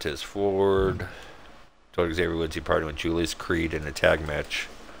against Montez Ford. Told Xavier Woods he partnered with Julius Creed in a tag match.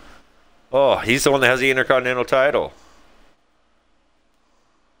 Oh, he's the one that has the Intercontinental title.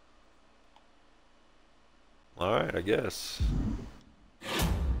 Alright, I guess.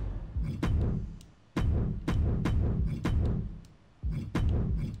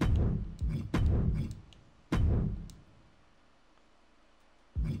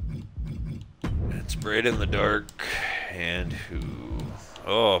 It's Braid in the Dark. And who?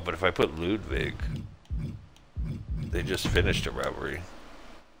 Oh, but if I put Ludwig, they just finished a rivalry.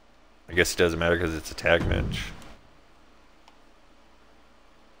 I guess it doesn't matter because it's a tag match.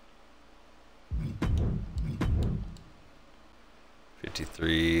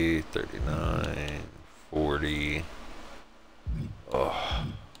 $53, $39, $40. Oh.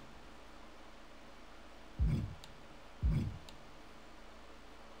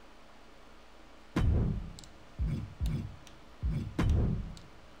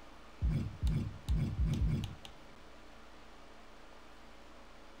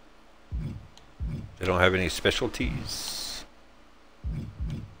 They don't have any specialties.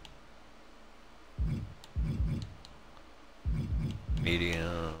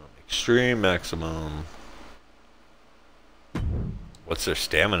 Medium, extreme, maximum. What's their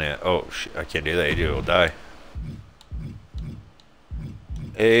stamina at? Oh, shit, I can't do that. AJ will die.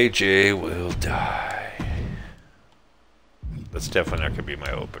 AJ will die. That's definitely not going to be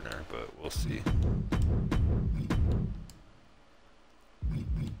my opener, but we'll see.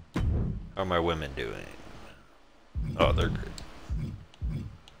 How are my women doing? Oh, they're good.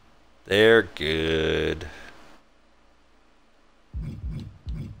 They're good.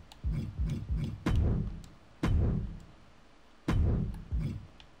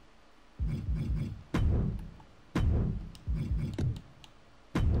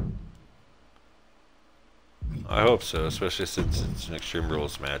 I hope so, especially since it's an Extreme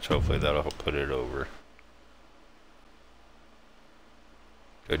Rules match. Hopefully that'll help put it over.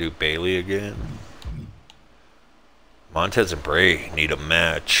 Do I do Bailey again? Montez and Bray need a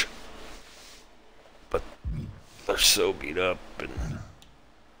match, but they're so beat up. And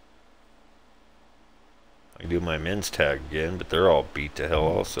I can do my men's tag again, but they're all beat to hell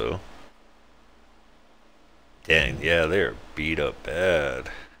also. Dang, yeah, they're beat up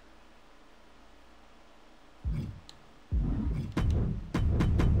bad.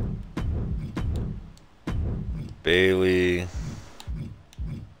 Bailey.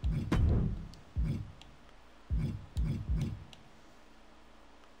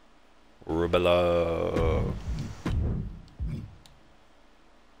 Rubella.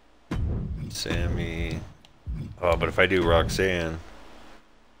 Sammy. Oh, but if I do Roxanne.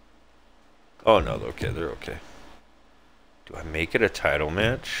 Oh, no, okay, they're okay. Do I make it a title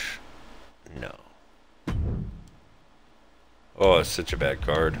match? No. Oh, it's such a bad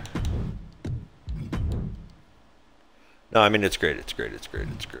card. No, I mean, it's great, it's great, it's great,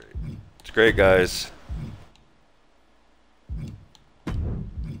 it's great. It's great, guys.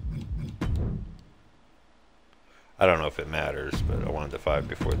 I don't know if it matters, but I wanted the 5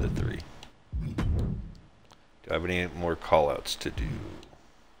 before the 3. Do I have any more call-outs to do?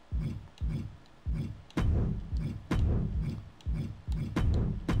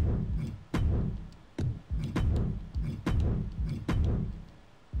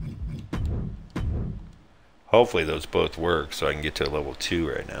 Hopefully those both work so I can get to level 2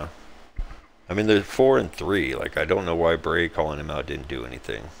 right now. I mean, they're 4 and 3. Like, I don't know why Bray calling him out didn't do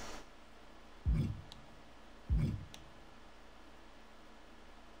anything.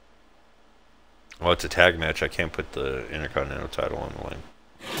 Well, it's a tag match. I can't put the Intercontinental title on the line.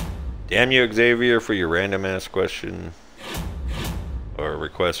 Damn you, Xavier, for your random ass question or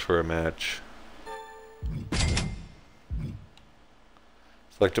request for a match.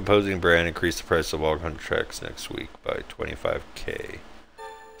 Select opposing brand, increase the price of all contracts next week by 25K.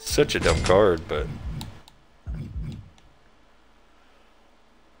 Such a dumb card, but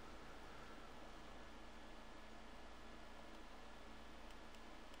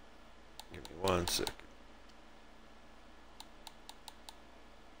give me 1 second.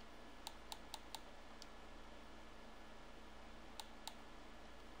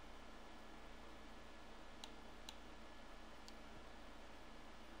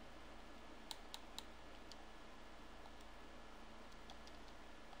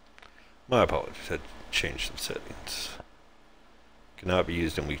 My apologies, I had to change some settings. Cannot be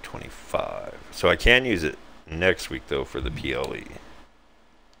used in week 25. So I can use it next week, though, for the PLE.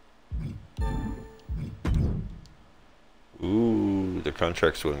 Ooh, the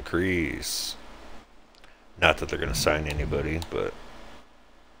contracts will increase. Not that they're going to sign anybody, but...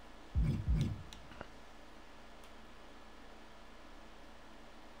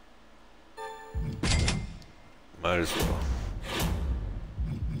 might as well.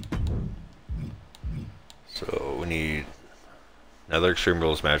 So we need another Extreme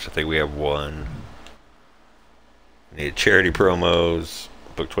Rules match. I think we have 1. We need charity promos.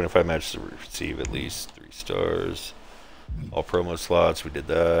 Book 25 matches to receive at least 3 stars. All promo slots, we did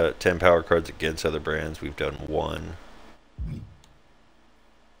that. 10 power cards against other brands. We've done 1.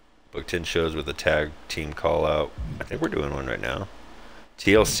 Book 10 shows with a tag team call out. I think we're doing one right now.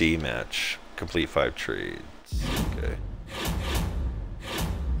 TLC match. Complete 5 trades. Okay.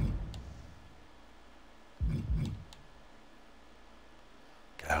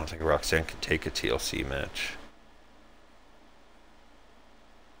 God, I don't think Roxanne can take a TLC match.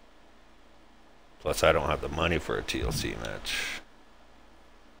 Plus, I don't have the money for a TLC match.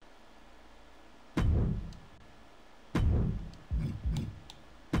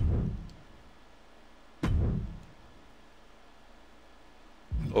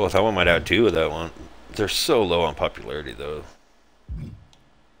 Oh, that one might outdo that one. They're so low on popularity, though.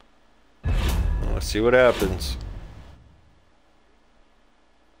 Well, let's see what happens.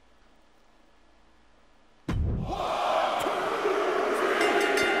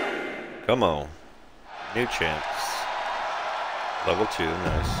 Come on. New champs. Level 2,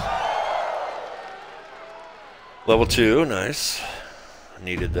 nice. Level 2, nice.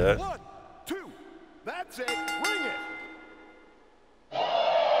 Needed that. 1, 2, that's it, bring it.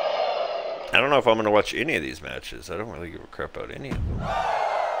 I don't know if I'm going to watch any of these matches. I don't really give a crap about any of them.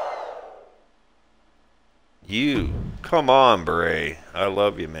 You, come on, Bray. I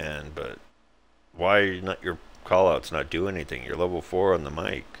love you, man, but why are you not, your call-out's not doing anything? You're level 4 on the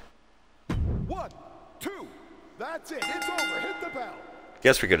mic. 1, 2, that's it, it's over, hit the bell.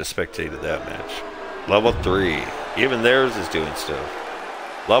 Guess we could have spectated that match. Level 3. Even theirs is doing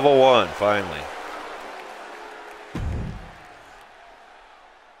stuff. Level 1, finally.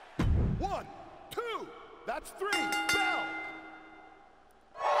 1, 2, that's 3, bell.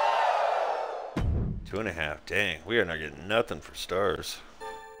 2.5. Dang, we are not getting nothing for stars.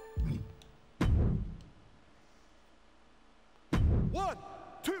 1,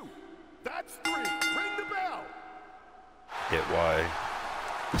 2, that's 3, ring the bell. Hit Y.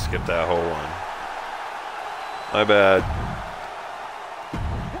 Skip that whole one. My bad.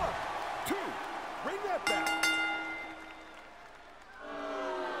 1, 2, ring that bell.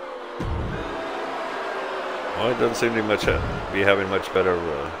 Well, it doesn't seem to be having much better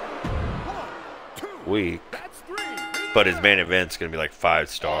 1, 2, week. that's 3, ring But the his bell. main event's going to be like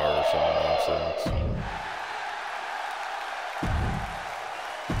 5-star or some nonsense.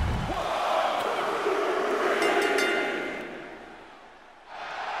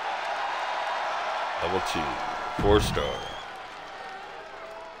 Level 2. 4-star.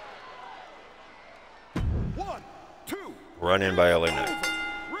 1, 2, Run in by LA it's Knight. over,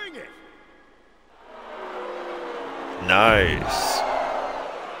 ring it. Nice.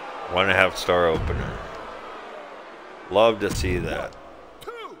 1.5-star opener. Love to see that.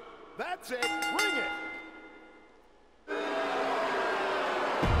 2, that's it, ring it.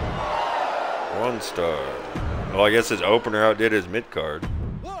 1-star. Well, I guess his opener outdid his mid-card.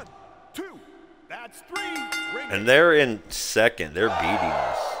 1, 2, that's 3, ring it. And they're in second. They're beating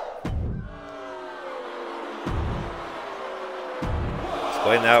us.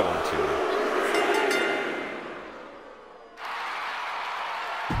 Explain that one to me.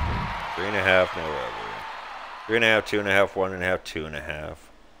 3.5, no rubber. 3.5, 2.5, 1.5, 2.5.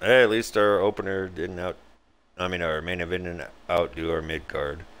 Hey, at least our opener didn't our main event didn't outdo our mid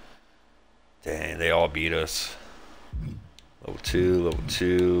card. Dang, they all beat us. Level 2, level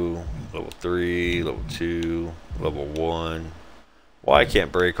 2, level 3, level 2, level 1. Why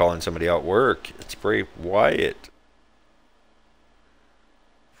can't Bray calling somebody out work? It's Bray Wyatt.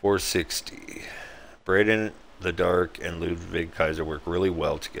 460. Braden the Dark and Ludwig Kaiser work really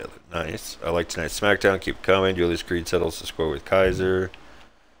well together. Nice. I like tonight's SmackDown. Keep coming. Julius Creed settles the score with Kaiser.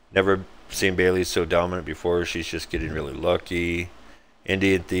 Never seen Bayley so dominant before. She's just getting really lucky.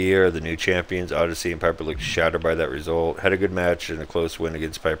 Indy and Thea are the new champions. Odyssey and Piper looked shattered by that result. Had a good match and a close win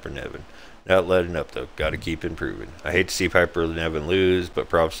against Piper and Nevin. Not letting up, though. Got to keep improving. I hate to see Piper and Nevin lose, but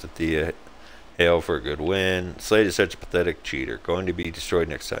props to Thea Hale for a good win. Slade is such a pathetic cheater. Going to be destroyed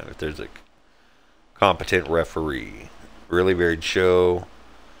next time if there's a competent referee. Really varied show.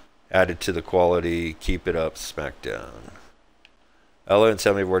 Added to the quality. Keep it up, SmackDown. Ella and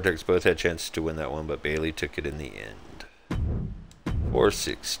Sammy Vortex both had chances to win that one, but Bayley took it in the end.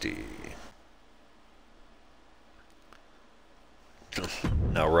 460.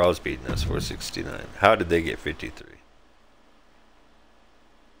 Now Raw's beating us. 469. How did they get 53?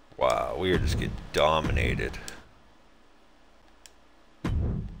 Wow, we are just getting dominated.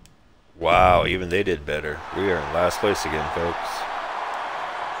 Wow, even they did better. We are in last place again, folks.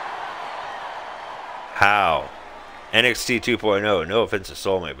 How? NXT 2.0, no offense to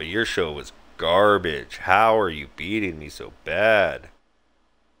Soulmate, but your show was garbage. How are you beating me so bad?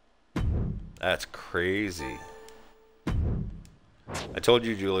 That's crazy. I told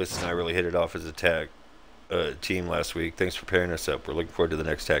you Julius and I really hit it off as a tag team last week. Thanks for pairing us up. We're looking forward to the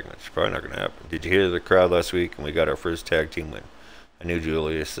next tag match. Probably not going to happen. Did you hear the crowd last week? And we got our first tag team win. I knew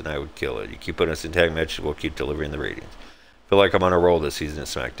Julius and I would kill it. You keep putting us in tag matches, we'll keep delivering the ratings. Feel like I'm on a roll this season at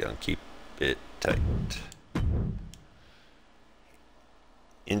SmackDown. Keep it tight.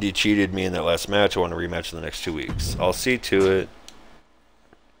 Indy cheated me in that last match. I want a rematch in the next 2 weeks. I'll see to it.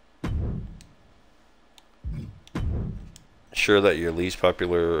 Sure that your least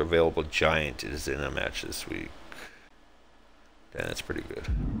popular available giant is in a match this week. Yeah, that's pretty good.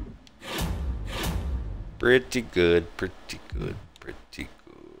 Pretty good, pretty good, pretty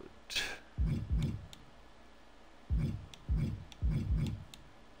good.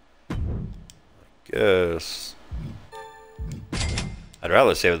 I guess I'd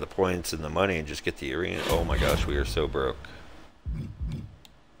rather save the points and the money and just get the arena. Oh my gosh, we are so broke.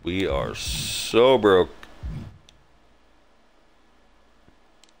 We are so broke.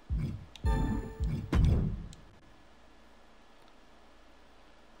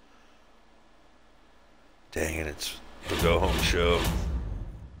 Dang it, it's the go-home show.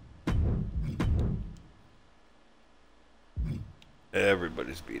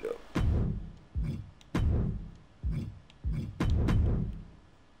 Everybody's beat up.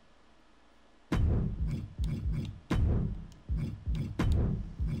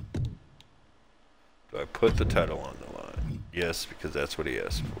 Do I put the title on the line? Yes, because that's what he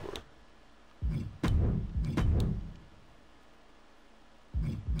asked for.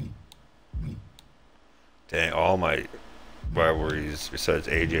 Dang, all my rivalries besides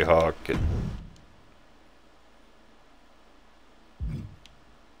AJ Hawk and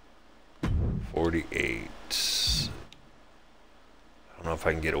 $48. I don't know if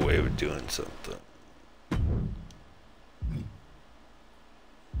I can get away with doing something.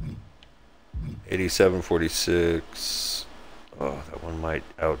 $87.46. Oh, that one might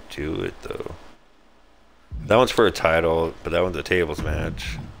outdo it though. That one's for a title, but that one's a tables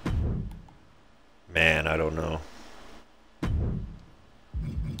match. Man, I don't know.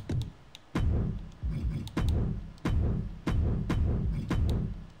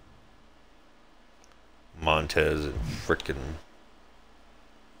 Montez and frickin'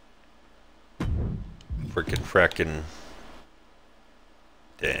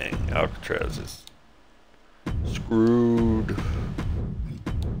 dang, Alcatraz is screwed.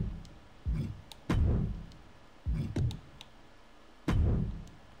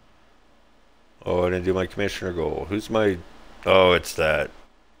 Oh, I didn't do my commissioner goal. Who's my... Oh, it's that.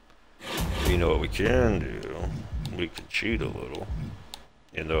 You know what we can do? We can cheat a little.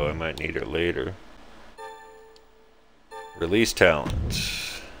 Even though I might need it later. Release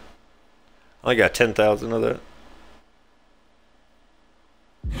talent. I only got 10,000 of that.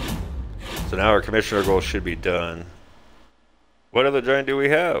 So now our commissioner goal should be done. What other giant do we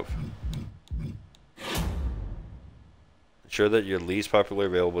have? Ensure that your least popular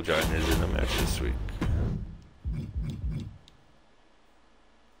available giant is in a match this week.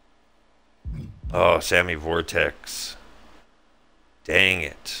 Oh, Sammy Vortex. Dang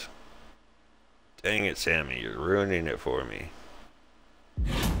it. Dang it, Sammy. You're ruining it for me.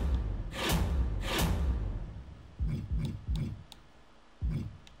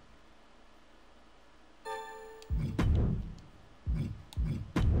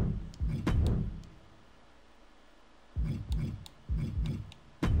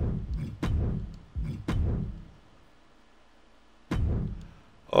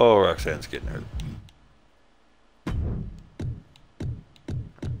 Oh, Roxanne's getting hurt.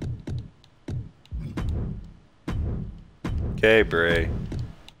 Okay, Bray.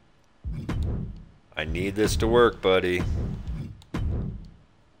 I need this to work, buddy.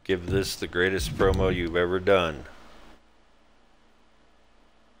 Give this the greatest promo you've ever done.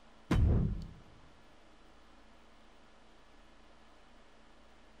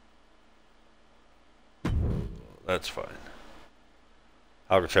 That's fine.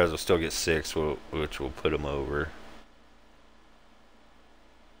 Alcatraz will still get 6, which will put him over.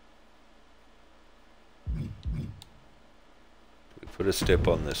 We put a step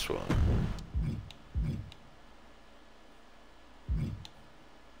on this one.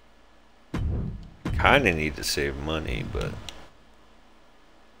 Kinda need to save money, but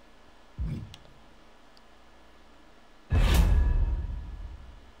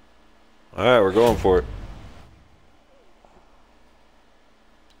alright, we're going for it.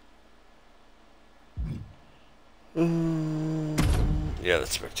 Yeah,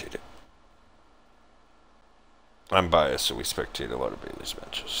 let's spectate it. I'm biased, so we spectate a lot of Bayley's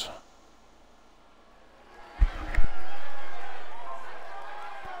matches.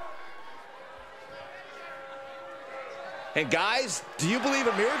 And guys, do you believe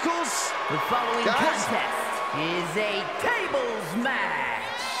in miracles? The following contest is a tables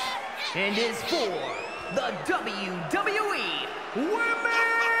match and is for the WWE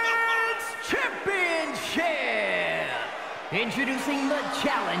Women's Championship. Introducing the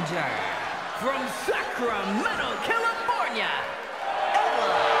challenger from Sacramento, California,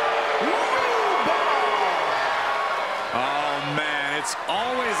 Oh, man, it's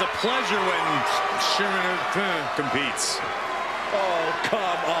always a pleasure when Sherman competes. Oh,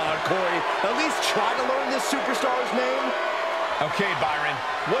 come on, Corey. At least try to learn this superstar's name. Okay, Byron,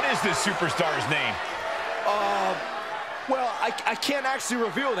 what is this superstar's name? Well, I can't actually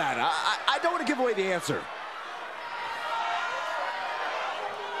reveal that. I don't want to give away the answer.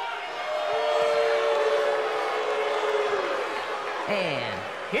 And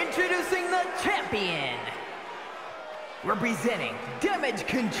introducing the champion, representing Damage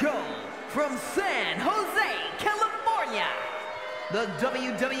Control from San Jose, California, the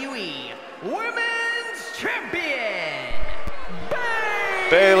WWE Women's Champion,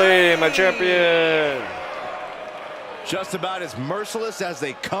 Bayley, my champion. Just about as merciless as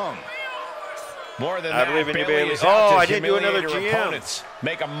they come. More than I that, believe in you, Bayley Bayley. is out Oh, to I didn't do another humiliate her GM. opponents,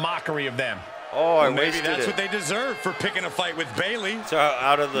 make a mockery of them. Oh, I Maybe wasted that's it. what they deserve for picking a fight with Bayley. So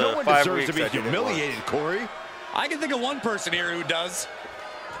out of the No one 5 deserves weeks, to be I did it humiliated, once. Corey. I can think of one person here who does.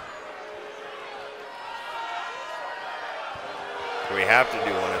 We have to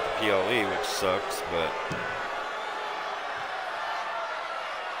do one at the PLE, which sucks, but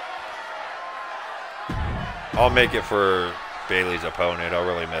I'll make it for Bayley's opponent. I'll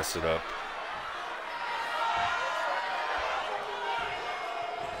really mess it up.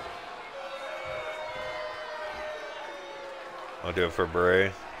 I'll do it for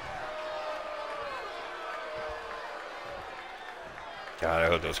Bray. God, I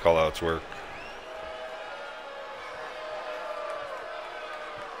hope those call-outs work.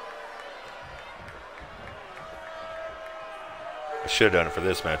 I should have done it for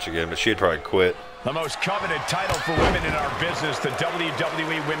this match again, but she'd probably quit. The most coveted title for women in our business, the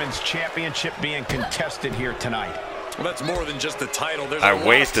WWE Women's Championship being contested here tonight. Well, that's more than just the title. There's I a lot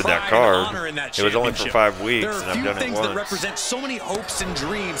wasted of that pride and card. honor in that It was only for championship. 5 weeks, there are and a I've few done it things that once. represent so many hopes and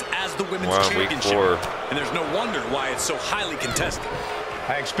dreams as the women's We're on week championship. 4. And there's no wonder why it's so highly contested.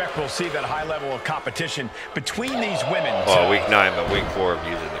 I expect we'll see that high level of competition between these women. Well, week 9, but week 4 of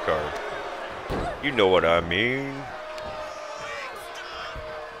using the card. You know what I mean.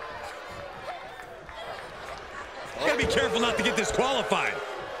 You gotta be careful not to get disqualified.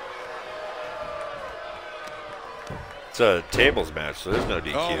 It's a tables match, so there's no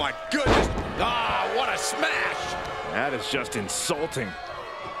DQ. Oh my goodness. Ah, what a smash. That is just insulting.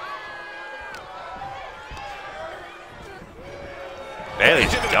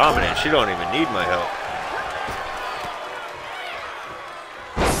 Bayley's dominant. She don't even need my help.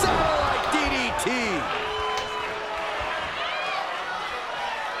 Satellite DDT.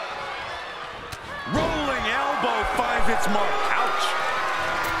 Rolling elbow finds its mark. Ouch.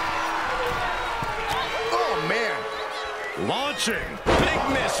 Oh, man. Launching. Big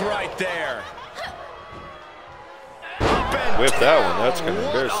miss right there. Whip that one. That's kind of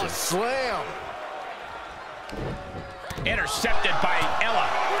What a embarrassing. slam. Intercepted by Ella.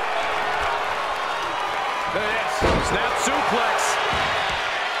 Look at this. Snap suplex.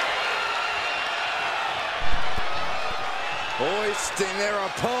 Hoisting their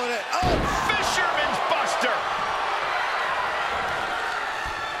opponent. Oh, Fisherman's Buster.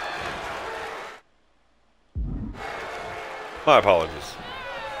 My apologies.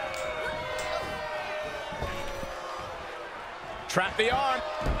 Trap the arm.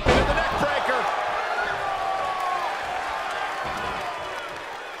 Into the neck breaker.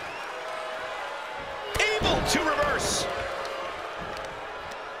 Able to reverse.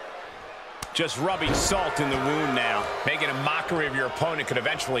 Just rubbing salt in the wound now. Making a mockery of your opponent could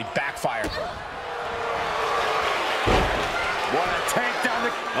eventually backfire. what a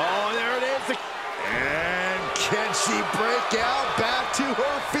takedown. Oh, there it is. And can she break out back to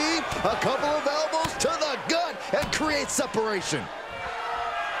her feet? A couple of elbows to the gut and create separation.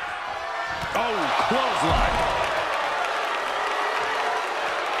 Oh, clothesline.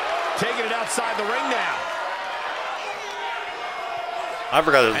 Taking it outside the ring now. I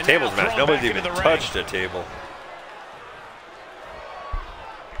forgot there was a And tables now match. thrown Nobody's back even into the ring. touched a table.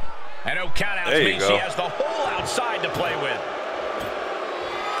 And no countouts There you means she go. has the whole outside to play with.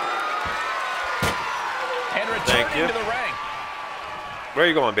 And Thank returning you. to the ring. Where are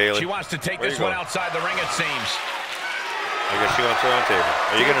you going, Bayley? She wants to take Where this you one going? outside the ring, it seems. I guess she wants her own table.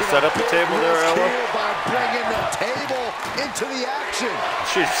 Are you going to set up the table there, Risk Ella? here by bringing the table into the action.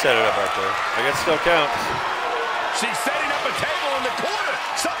 She set it up right there. I guess it still counts. She's setting up a table in the corner.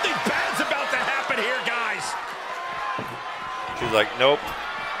 Something bad's about to happen here, guys. She's like, nope.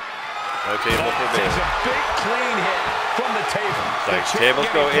 No table for Bayley. It's a big clean hit from the table. Like, tables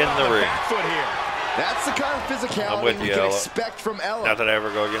go in the ring. Here. That's the kind of physicality we can expect from Ella. Not that I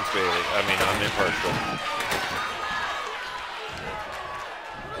ever go against Bayley. I mean, I'm impartial.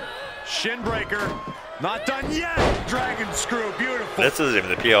 Shin breaker. Not done yet. Dragon screw. Beautiful. This isn't even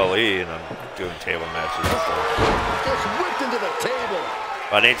the PLE, and I'm doing table matches. So. Just whipped into the table.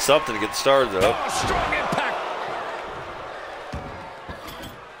 I need something to get the stars up. Oh, strong impact.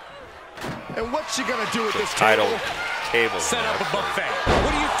 And what's she gonna do with this Title table? Set up a buffet.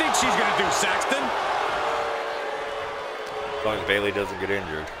 What do you think she's gonna do, Saxton? As long as Bayley doesn't get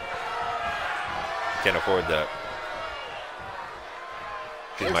injured. Can't afford that.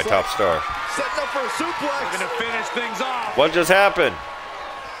 She's my top star. Setting up for a suplex. We're gonna finish things off. What just happened?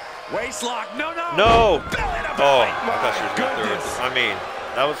 Waist lock. No, no. No. Belly to Oh, belly. I thought she was going through Goodness. it. I mean,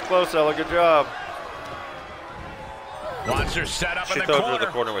 that was close, Ella. Good job. Watch her set up She in the throws her corner. to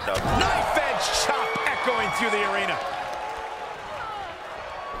the corner without. Knife edge chop echoing through the arena.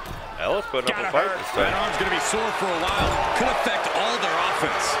 Ella's putting up a fight this That time. arm's gonna be sore for a while. Could affect all their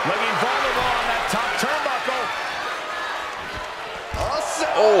offense. Looking vulnerable on that top turnbuckle.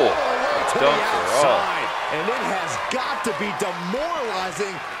 Oh, To the dunked her off. outside. And it has got to be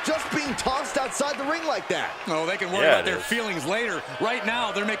demoralizing just being tossed outside the ring like that. Oh, they can worry Yeah, about their it is. feelings later. Right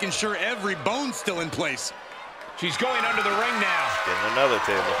now, they're making sure every bone's still in place. She's going under the ring now. Getting another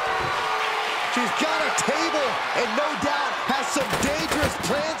table. She's got a table and no doubt has some dangerous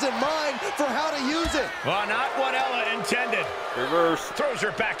plans in mind for how to use it. Well, not what Ella intended. Reverse. Throws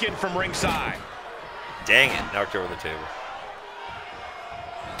her back in from ringside. Dang it. Knocked her over the table.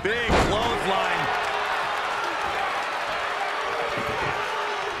 Big clothesline.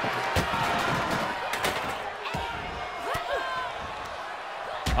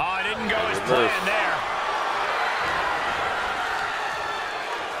 Oh, it didn't go as Reverse. planned there.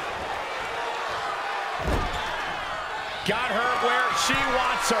 Got her where she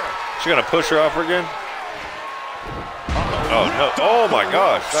wants her. She gonna push her off her again? Oh no! Oh my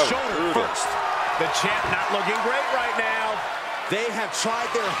gosh, that was Shoulder brutal. first. The champ not looking great right now. They have tried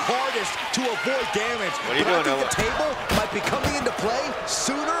their hardest to avoid damage. What are you but doing, I think the table might be coming into play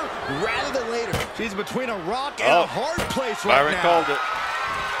sooner rather than later. She's between a rock and a hard place right Byron now. called it.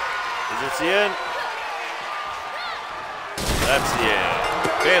 Is this the end? That's the end.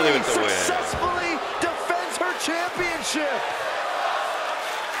 Bayley with the win. Successfully defends her championship.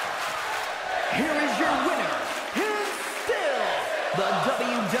 Here is your winner, and still the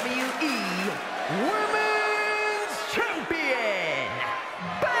WWE Women's Champion,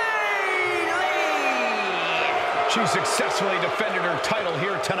 Bayley. She successfully defended her title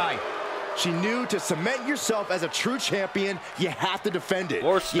here tonight. She knew to cement yourself as a true champion, you have to defend it.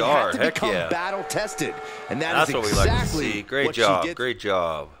 More You star, have to heck become yeah. battle tested, and That's is what we like to exactly see. Great what she job. gets. Great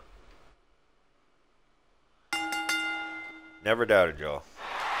job. Never doubted y'all.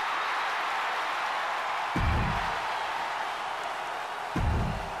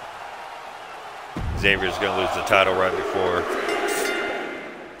 Xavier's gonna lose the title right before.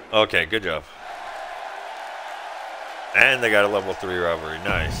 Okay, good job. And they got a level 3 rivalry.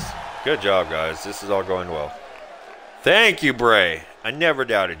 Nice. Good job, guys. This is all going well. Thank you, Bray. I never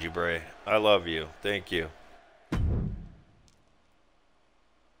doubted you, Bray. I love you. Thank you.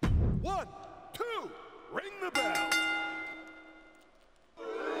 1, 2, ring the bell.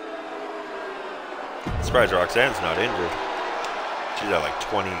 Surprised Roxanne's not injured. She's at like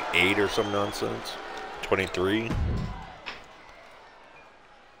 28 or some nonsense. 23.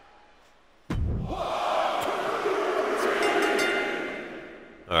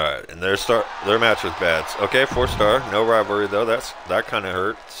 Alright, and their match was bad. Okay, 4-star. No rivalry though. That kind of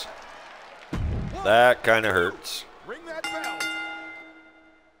hurts. That kind of hurts. Ring that bell.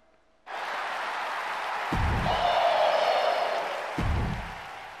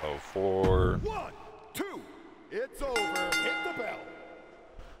 Oh, 4. 1, 2, it's over. Hit the bell.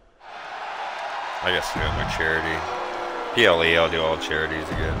 I guess I got my charity. PLE, I'll do all charities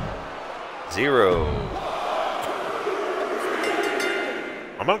again. 0.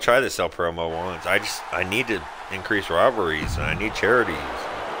 I'm gonna try this El promo once. I need to increase rivalries and I need charities.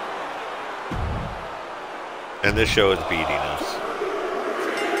 And this show is beating us.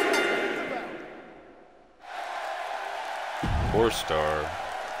 4-star.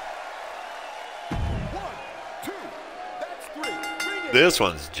 1, 2, that's 3. Ring it. This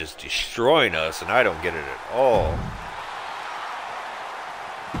one's just destroying us and I don't get it at all.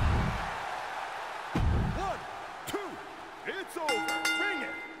 1, 2, it's over. Ring it.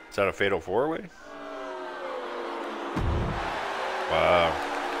 Is that a fatal 4-way? Wow.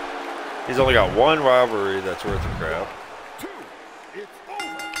 He's only got one rivalry that's worth a crap.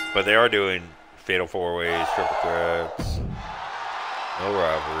 But they are doing fatal four-ways, triple threats. No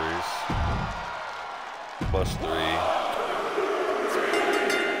rivalries. +3.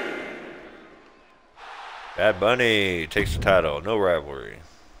 Bad Bunny takes the title. No rivalry.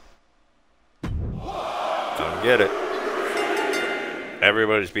 Don't get it.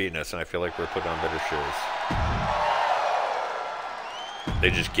 Everybody's beating us, and I feel like we're putting on better shows. They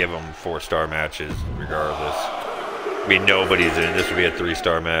just give them 4-star matches regardless. I mean, nobody's in. This would be a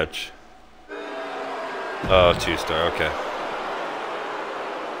 3-star match. Oh, 2-star. Okay.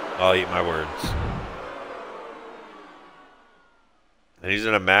 I'll eat my words. And he's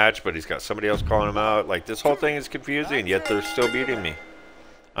in a match, but he's got somebody else calling him out. Like, this whole thing is confusing, yet they're still beating me.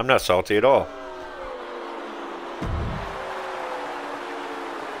 I'm not salty at all.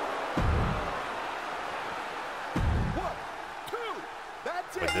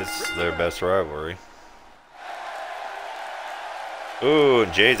 But this is their best rivalry. Ooh,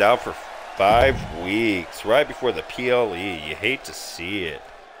 and Jay's out for 5 weeks, right before the PLE. You hate to see it.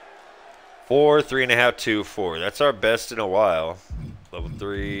 4, 3.5, 2, 4. That's our best in a while. Level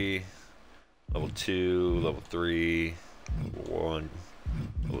 3, level 2, level 3, level 1,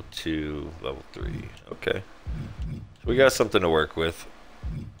 level 2, level 3. Okay. So we got something to work with.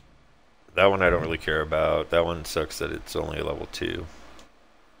 That one I don't really care about. That one sucks that it's only a level 2.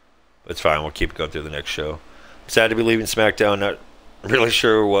 But it's fine. We'll keep going through the next show. I'm sad to be leaving SmackDown. Not really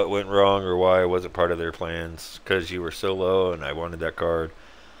sure what went wrong or why I wasn't part of their plans. Because you were so low and I wanted that card.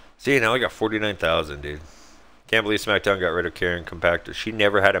 See, now I got 49,000, dude. Can't believe SmackDown got rid of Karen Compactor. She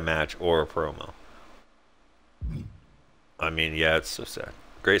never had a match or a promo. I mean, yeah, it's so sad.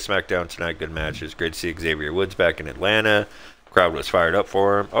 Great SmackDown tonight. Good matches. Great to see Xavier Woods back in Atlanta. Crowd was fired up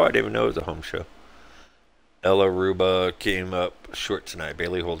for him. Oh, I didn't even know it was a home show. Ella Ruba came up short tonight.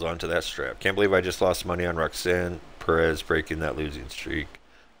 Bailey holds on to that strap. Can't believe I just lost money on Roxanne Perez breaking that losing streak.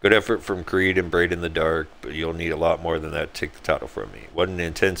 Good effort from Creed and Braid in the Dark, but you'll need a lot more than that to take the title from me. What an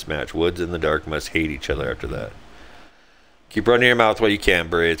intense match. Woods and the Dark must hate each other after that. Keep running your mouth while you can,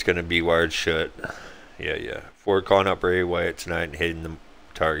 Bray. It's going to be wired shut. Yeah. Ford calling out Bray Wyatt tonight and hitting the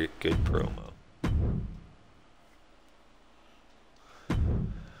target. Good promo.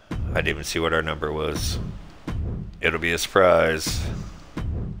 I didn't even see what our number was. It'll be a surprise.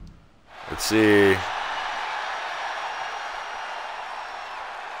 Let's see.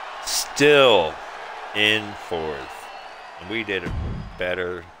 Still in 4th. And we did it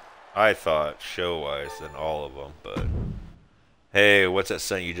better, I thought, show-wise than all of them. But, hey, what's that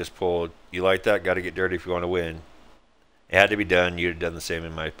stunt you just pulled? You like that? Got to get dirty if you want to win. It had to be done. You'd have done the same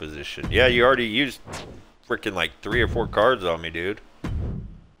in my position. Yeah, you already used freaking like 3 or 4 cards on me, dude.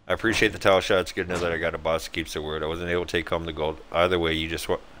 I appreciate the title shot. It's good to know that I got a boss that keeps their word. I wasn't able to take home the gold. Either way, you just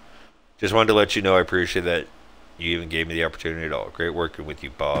wanted to let you know I appreciate that you even gave me the opportunity at all. Great working with you,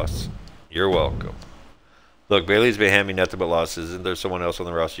 boss. You're welcome. Look, Bailey's been handing me nothing but losses. Isn't there someone else on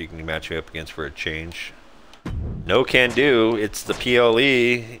the roster you can match me up against for a change? No can do. It's the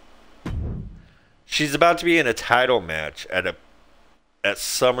PLE. She's about to be in a title match at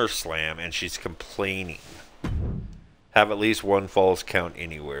SummerSlam, and she's complaining. Have at least one falls count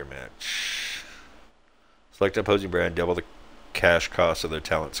anywhere match. Select an opposing brand, double the cash cost of their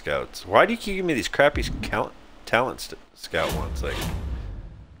talent scouts. Why do you keep giving me these crappy talent scout ones? Like,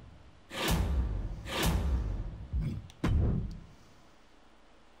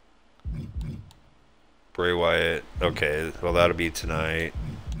 Bray Wyatt. Okay, well that'll be tonight.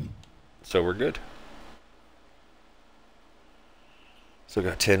 So we're good. Still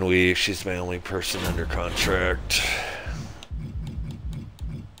got 10 weeks. She's my only person under contract.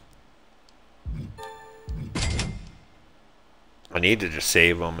 I need to just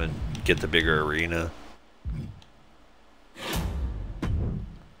save them and get the bigger arena.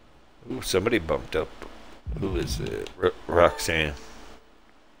 Ooh, somebody bumped up. Who is it? Roxanne.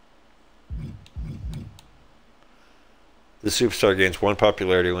 The superstar gains 1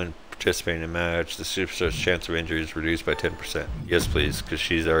 popularity when participating in a match. The superstar's chance of injury is reduced by 10%. Yes, please, because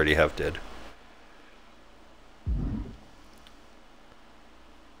she's already half dead.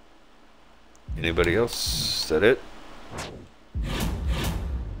 Anybody else? Is that it?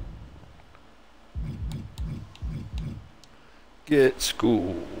 Get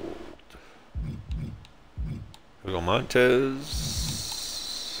schooled. Hugo Montez.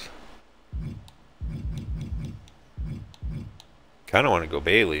 Kind of want to go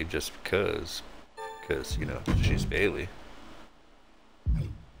Bailey just because, you know, she's Bailey.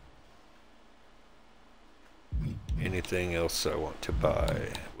 Anything else I want to buy?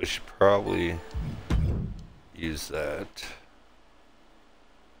 We should probably use that.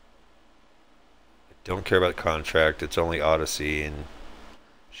 Don't care about the contract. It's only Odyssey, and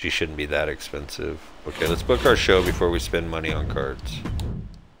she shouldn't be that expensive. Okay, let's book our show before we spend money on cards.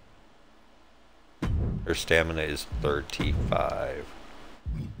 Her stamina is 35.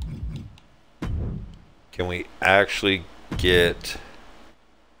 Can we actually get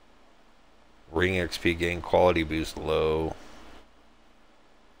ring XP gain, quality boost low,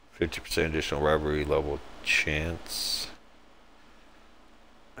 50% additional rivalry level chance?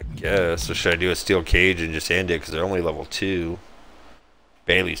 I guess. So should I do a steel cage and just end it because they're only level 2?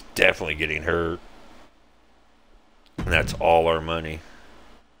 Bailey's definitely getting hurt. And that's all our money.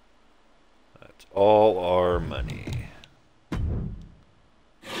 That's all our money.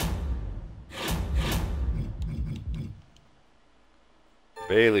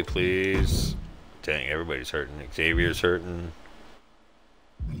 Bailey, please. Dang, everybody's hurting. Xavier's hurting.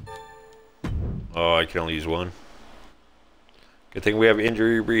 Oh, I can only use one. Good thing we have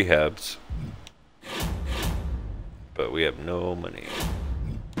injury rehabs. But we have no money.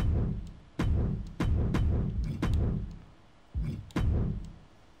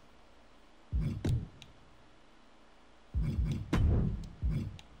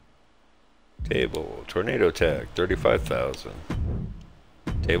 Table. Tornado attack. 35,000.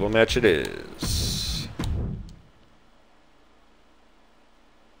 Table match it is.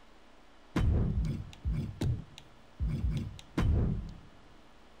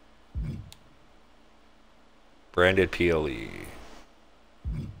 Branded PLE.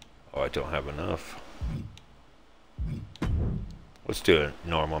 Oh, I don't have enough. Let's do a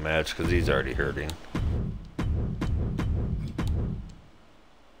normal match because he's already hurting.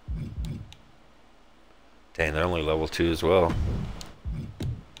 Dang, they're only level 2 as well.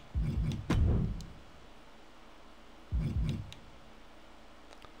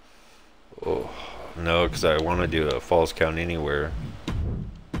 Oh, no, because I want to do a falls count anywhere.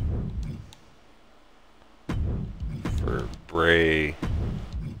 For Bray.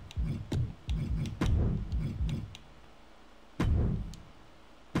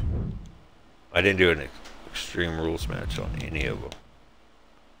 I didn't do an Extreme Rules match on any of them.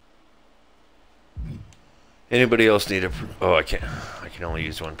 Anybody else need a... Oh, I can't. I can only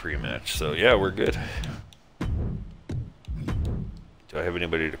use one pre-match. So, yeah, we're good. Do I have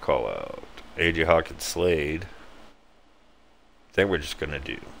anybody to call out? AJ Hawk and Slade. I think we're just going to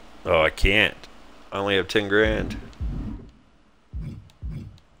do... Oh, I can't. I only have 10 grand.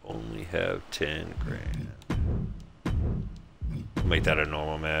 Only have 10 grand. I'll make that a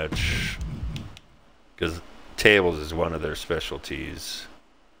normal match. Because tables is one of their specialties.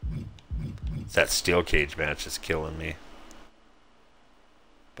 That steel cage match is killing me.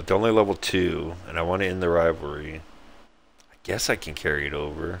 But they're only level 2, and I want to end the rivalry. I guess I can carry it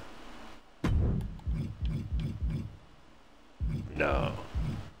over. No.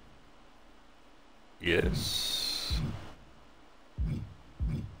 Yes.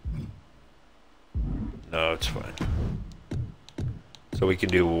 No, it's fine. So we can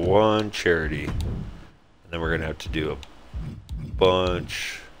do one charity. And then we're going to have to do a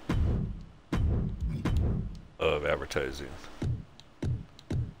bunch of advertising.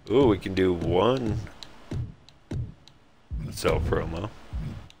 Ooh, we can do one sell promo.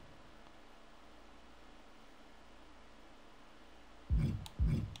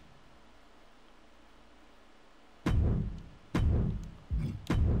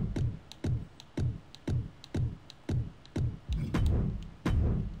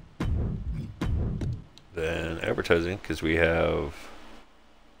 Then advertising, because we have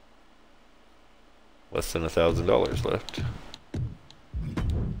less than $1,000 left.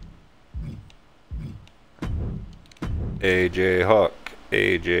 AJ Hawk,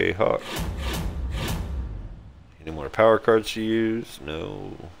 AJ Hawk. Any more power cards to use?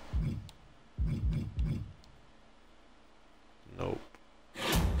 No. Nope.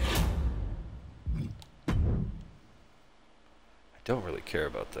 I don't really care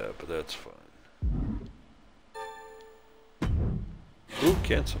about that, but that's fine. Ooh,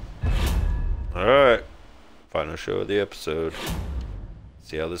 cancel. Alright. Final show of the episode.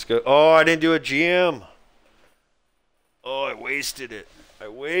 See how this goes. Oh, I didn't do a GM. Oh, I wasted it. I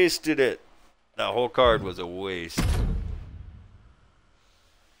wasted it. That whole card was a waste.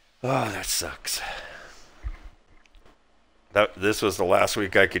 Oh, that sucks. This was the last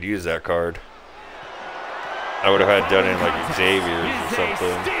week I could use that card. I would have had done it in like Xavier's or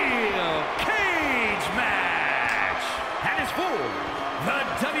something. Steel cage match. And it's for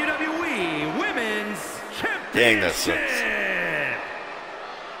the WWE Women's Championship. Dang, that sucks.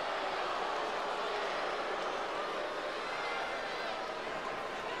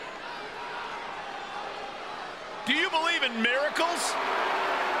 Do you believe in miracles?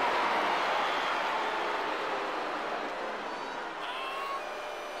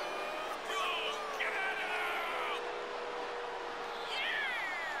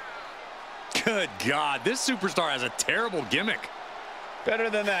 Good God, this superstar has a terrible gimmick. Better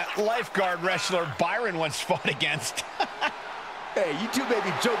than that lifeguard wrestler Byron once fought against. Hey, you two may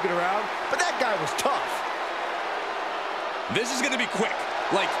be joking around, but that guy was tough. This is going to be quick,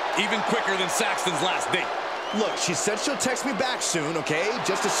 like even quicker than Saxton's last date. Look, she said she'll text me back soon, okay?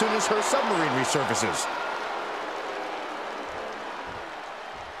 Just as soon as her submarine resurfaces.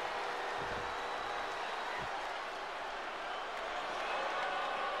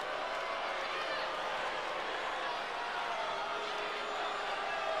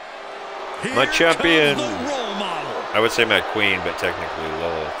 My champion, The role model. I would say my queen, but technically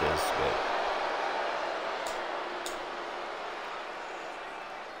Lilith is.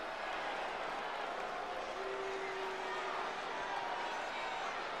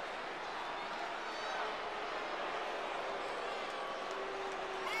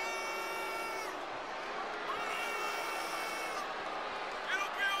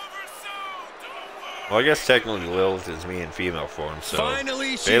 Well, I guess technically Lilith is me in female form, so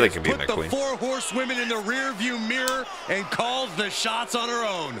Finally, she Bayley has can be put my the queen. 4 horsewomen in the rearview mirror and calls the shots on her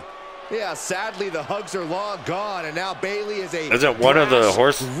own. Yeah, sadly, the hugs are long gone, and now Bayley is a Isn't one of the brash,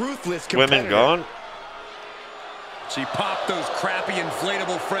 horse ruthless women competitor. gone? She popped those crappy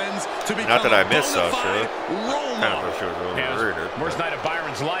inflatable friends to become Not that I a miss bona Sasha. fide role Kind of model. wish she was a Yeah, little it was ruder. worst night of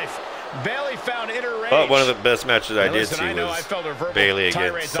Byron's life. Bayley found inner rage. But one of the best matches I Now, did listen, see I know I was felt her verbal Bayley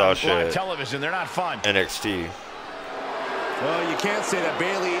tirades against on Sasha live at television. They're not fun. NXT. Well, you can't say that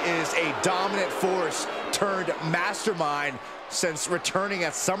Bayley is a dominant force turned mastermind since returning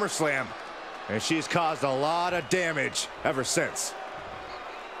at SummerSlam. And she's caused a lot of damage ever since.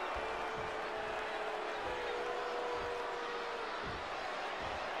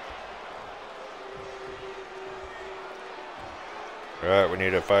 All right, we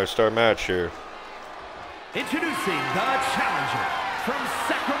need a 5-star match here. Introducing the challenger from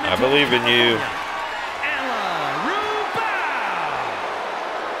Sacramento, I believe in you.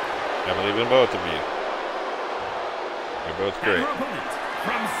 I believe in both of you. You're both And great. her opponent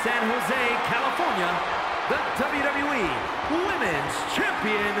from San Jose, California, the WWE Women's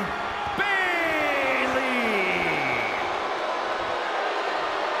Champion, Bayley.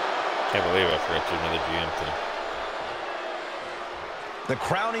 Can't believe I forgot to do another GM thing. The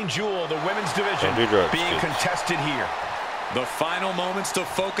crowning jewel of the women's division Don't do drugs, being kids. contested here. The final moments to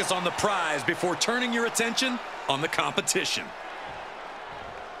focus on the prize before turning your attention on the competition.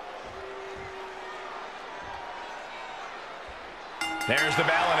 There's the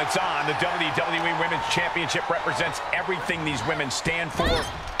bell, and it's on. The WWE Women's Championship represents everything these women stand for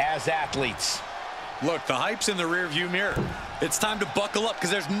as athletes. Look, the hype's in the rearview mirror. It's time to buckle up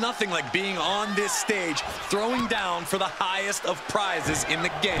because there's nothing like being on this stage, throwing down for the highest of prizes in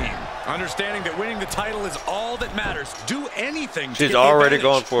the game. Understanding that winning the title is all that matters. Do anything to She's get the already advantage.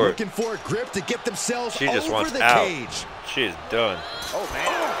 going for it. Looking for a grip to get themselves She just over wants the out. cage. She is done. Oh, man.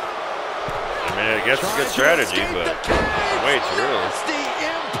 I mean, I guess it's a good strategy, but way too early. That's the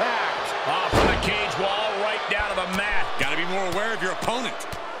impact. Off from the cage wall, right down to the mat. Got to be more aware of your opponent.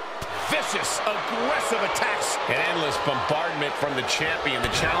 Vicious, aggressive attacks. An endless bombardment from the champion.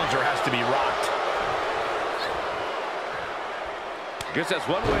 The challenger has to be rocked. Guess that's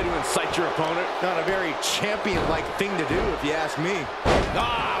one way to incite your opponent. Not a very champion-like thing to do, if you ask me.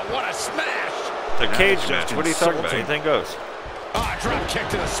 Ah, what a smash. The cage just match. What are you talking about? insulting. Anything goes. Ah, drop kick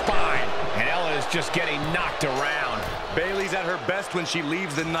to the spine. And Ella is just getting knocked around. Bayley's at her best when she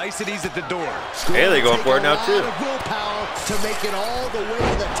leaves the niceties at the door. Bayley going for it now, too. A lot of willpower to make it all the way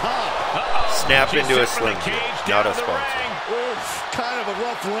to the top. Snap She's into a set from the sling cage jig. down Not a to the sponsor. ring. Oof, kind of a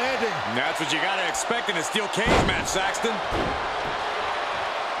rough landing. And that's what you got to expect in a steel cage match, Saxton.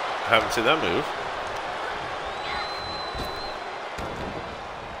 Haven't seen that move.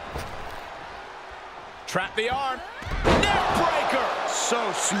 Trap the arm. Neck breaker.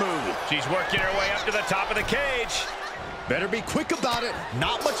 So smooth. She's working her way up to the top of the cage. Better be quick about it.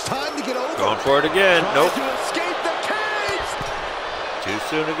 Not much time to get over. Going for it again. Tries Nope. to escape the cage. Too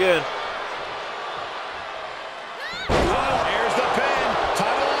soon again. Here's the pin.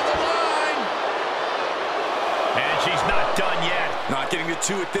 Title on the line. And she's not done yet. Not getting to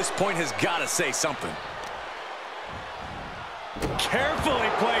 2 at this point has got to say something. Carefully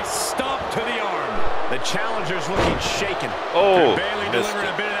placed stomp to the arm. The challenger's looking shaken. Oh, Bayley missed delivering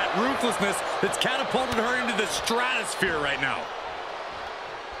it. a bit of that ruthlessness that's catapulted her into the stratosphere right now.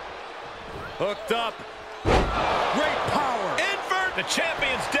 Hooked up. Great power. Invert. The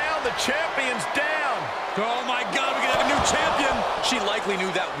champion's down. The champion's down. Oh, my God, we could have a new champion. She likely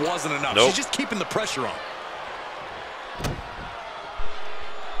knew that wasn't enough. Nope. She's just keeping the pressure on.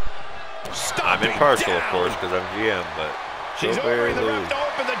 I'm impartial, of course, because I'm GM, but She's so ordering very the ref loose. to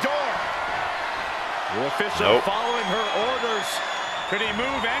open the door. The official Nope. following her orders. Could he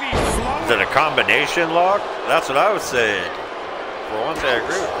move any slower? Is it a combination lock? That's what I was saying. For once, I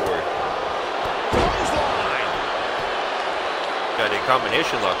agree with Corey. Clothesline. Got a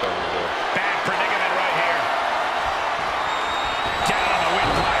combination lock on the door. Bad predicament right here. Down on the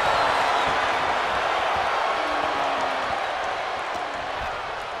windpipe.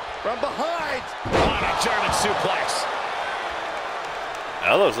 From behind. On a German suplex.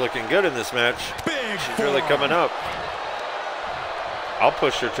 Ella's looking good in this match. Big She's really coming up. I'll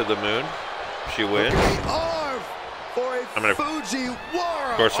push her to the moon. She wins. Arm for a I'm gonna- Fujiwara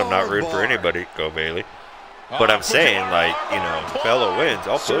Of course, I'm not rooting for armbar. anybody. Go Bailey. But I'm saying, like, you know, if Ella wins,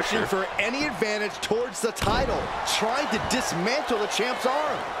 I'll push Searching her. for any advantage towards the title, trying to dismantle the champ's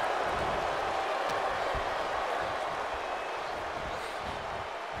arm.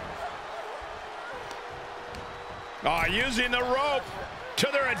 Using the rope to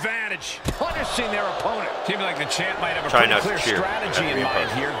their advantage. Punishing their opponent. Seems like the champ might have a Try pretty not to clear cheer. strategy in mind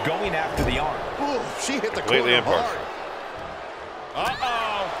here, going after the arm. Ooh, she hit the Completely corner impartial. hard.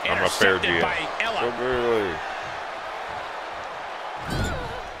 Uh-oh. I'm a fair Intercepted GM. by Ella. Go Bailey.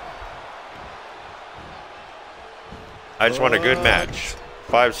 I just want a good match.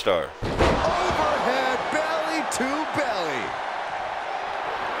 5-star. Overhead belly to belly.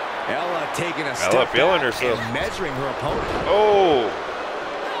 Ella taking a Ella step feeling back herself. and measuring her opponent. Oh!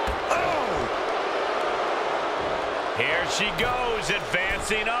 Here she goes,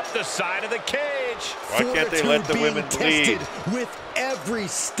 advancing up the side of the cage. Why can't they let the women bleed? With every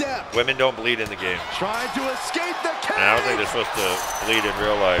step. Women don't bleed in the game. Trying to escape the cage. And I don't think they're supposed to bleed in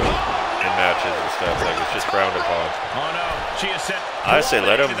real life in matches and stuff. Like, it's just frowned upon. Oh no, she is set. I say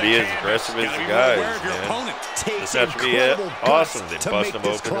let them into the be as canvas. aggressive as Gotta the be more aware guys, of your man. opponent. This match would be awesome. They bust them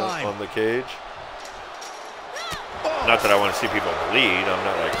open on the cage. Not that I want to see people bleed. I'm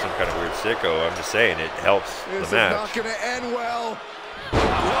not like some kind of weird sicko. I'm just saying it helps This the is not match. going to end well.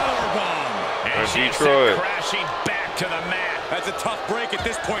 And Or she is Detroit. sent crashing back to the mat. That's a tough break at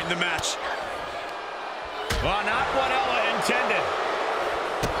this point in the match. Well, not what Ella intended.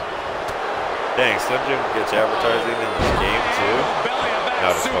 Dang, Slim Jim gets advertising in this game too. Belly a back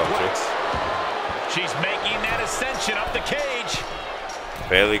Not a sponsor. suplex. She's making that ascension up the cage.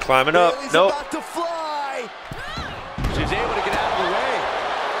 Bailey climbing up. Bailey's Nope. about to fly. She's able to get out of the way.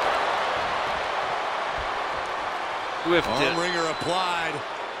 Whiffed Arm it. ringer applied.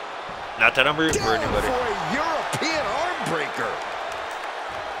 Not that I'm rooting for Down anybody. for a European arm breaker.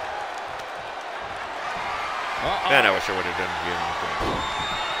 Man, I wish I would have done it again.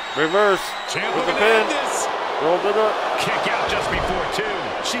 Reverse. Champ With the looking to pin. end this. Rolled it up. Kick out just before 2.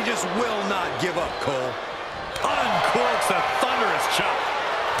 She just will not give up, Cole. Uncorks a thunderous chop.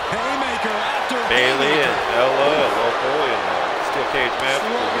 Haymaker after Bailey haymaker. and Ella, a local in a steel cage match for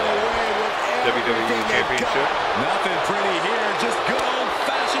Slugging the away with WWE everything they've Championship got. Nothing pretty here, just good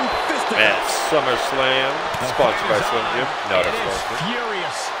old-fashioned fisticuffs. at SummerSlam, sponsored by Slim Jim. Not a It is sponsor.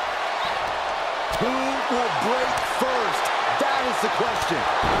 furious. Who will break first? That is the question.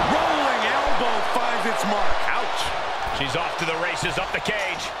 Rolling elbow finds its mark. Ouch. She's off to the races up the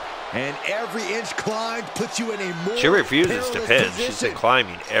cage. And every inch climbed puts you in a more She refuses to perilous pin. She's been position.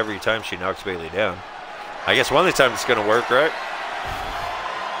 climbing every time she knocks Bailey down. I guess one of these times it's going to work, right?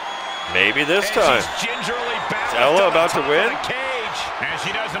 Maybe this And time. she's gingerly balanced Ella on the about to top win? of the cage. And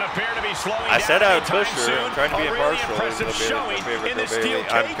she doesn't appear to be slowing I down said I would anytime push her. soon. I'm trying to be A impartial. Really impressive Even though Bailey's showing my favorite in girl, this steel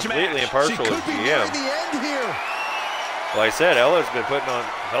Bailey. I'm cage completely match. She impartial could as be near GM. the end here. Like I said, Ella's been putting on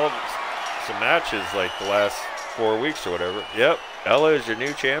hell of some matches like the last 4 weeks or whatever. Yep, Ella is your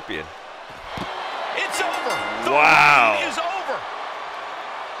new champion. It's over. The Wow. reign is over.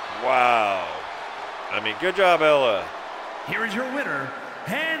 Wow. I mean, good job, Ella. Here is your winner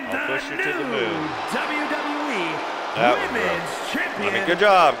and I'll push the you to the new moon. WWE That was Women's rough. Champion. I mean, good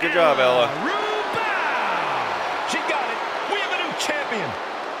job, Ella. Ruba. She got it. We have a new champion.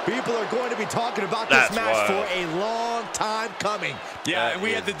 People are going to be talking about That's this match wild. for a long time coming. Yeah, That and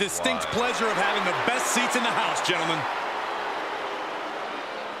we had the is distinct wild. pleasure of having the best seats in the house, gentlemen.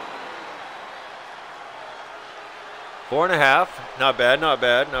 Four and a half. Not bad, not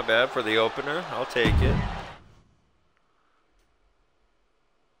bad, not bad for the opener. I'll take it.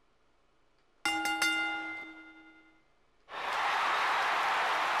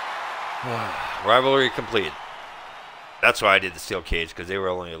 Rivalry complete. That's why I did the steel cage, because they were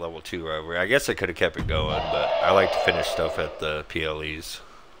only a level 2 rivalry. I guess I could have kept it going, but I like to finish stuff at the PLEs.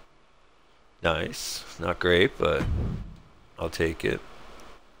 Nice. Not great, but I'll take it.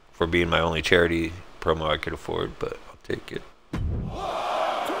 For being my only charity promo I could afford, but I'll take it.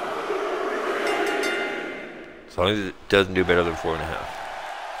 As long as it doesn't do better than 4.5.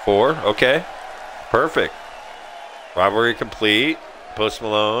 4? Okay. Perfect. Rivalry complete. Post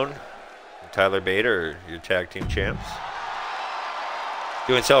Malone, Tyler Bate are your tag team champs.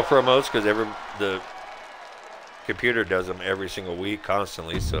 Doing self promos because the computer does them every single week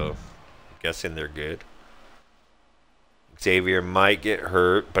constantly, so I'm guessing they're good. Xavier might get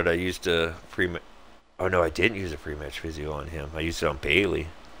hurt, but I used a oh no, I didn't use a pre-match physio on him. I used it on Bailey.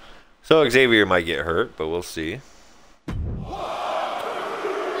 So Xavier might get hurt, but we'll see.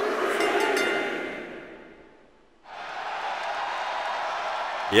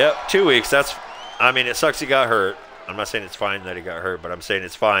 Yep, 2 weeks. I mean, it sucks he got hurt. I'm not saying it's fine that he got hurt, but I'm saying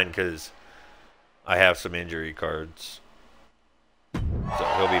it's fine because I have some injury cards. So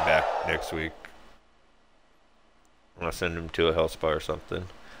he'll be back next week. I'm going to send him to a health spa or something.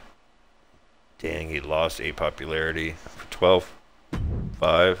 Dang, he lost 8 popularity for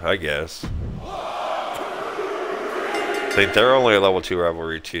 12-5, I guess. I think they're only a level 2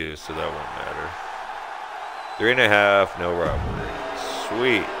 rivalry too, so that won't matter. 3.5, no rivalry.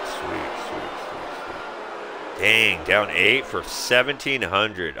 Sweet. Dang, down 8 for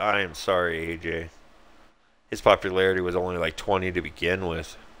 1,700. I am sorry, AJ. His popularity was only like 20 to begin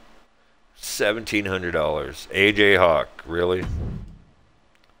with. $1,700. AJ Hawk, really?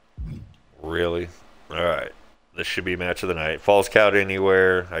 Really? Alright. This should be match of the night. Falls count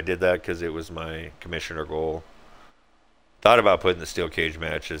anywhere. I did that because it was my commissioner goal. Thought about putting the steel cage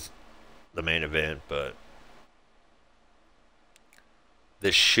match as the main event, but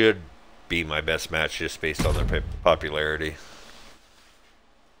this should be my best match just based on their popularity.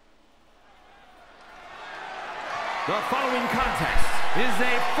 The following contest is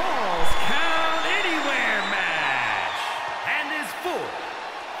a Falls Count Anywhere match and is for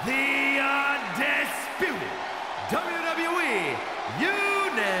the undisputed WWE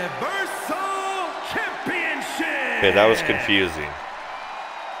Universal Championship. Okay, that was confusing.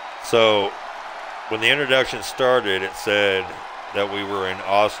 So, when the introduction started, it said that we were in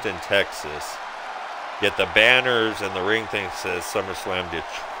Austin, Texas. Yet the banners and the ring thing says SummerSlam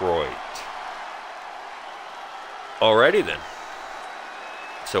Detroit. Alrighty then.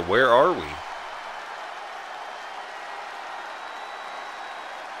 So where are we?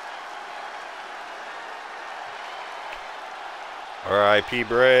 R.I.P.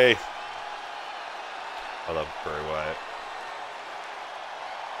 Bray. I love Bray Wyatt.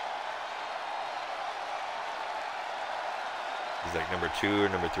 He's like number 2 or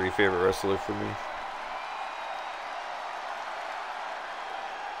number 3 favorite wrestler for me.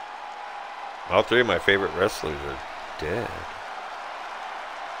 All 3 of my favorite wrestlers are dead.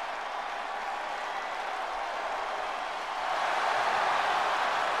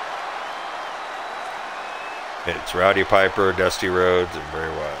 It's Rowdy Piper, Dusty Rhodes, and Bray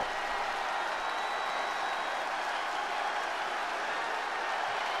Wyatt.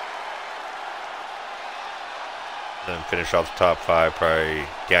 Then finish off the top 5, probably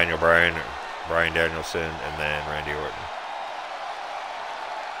Daniel Bryan or Bryan Danielson, and then Randy Orton.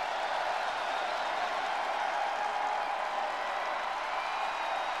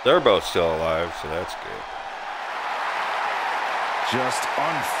 They're both still alive, so that's good. Just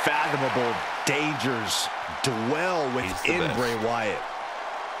unfathomable dangers dwell within Bray Wyatt.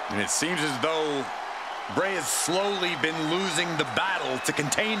 And it seems as though Bray has slowly been losing the battle to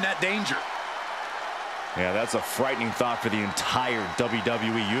contain that danger. Yeah, that's a frightening thought for the entire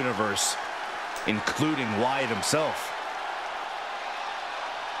WWE Universe, including Wyatt himself.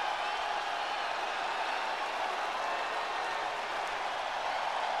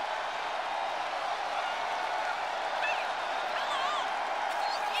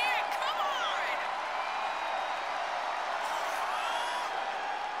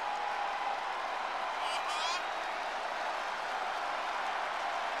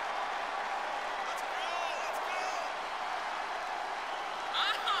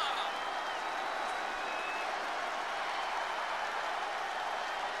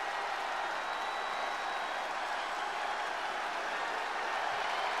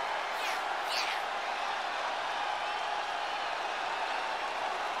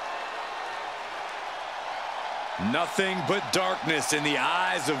 Nothing but darkness in the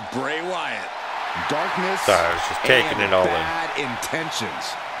eyes of Bray Wyatt. Darkness. Sorry, I was just taking it all in. Bad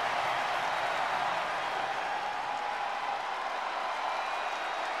intentions.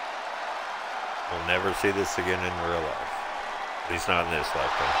 We'll never see this again in real life. At least not in this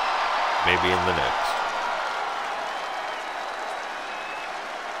lifetime. Maybe in the next.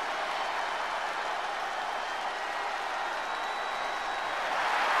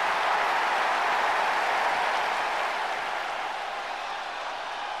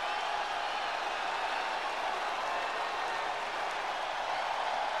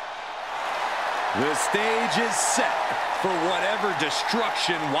 The stage is set for whatever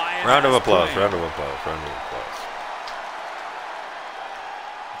destruction Wyatt Round of has applause, planned. round of applause, round of applause.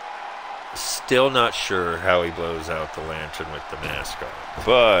 Still not sure how he blows out the lantern with the mask on,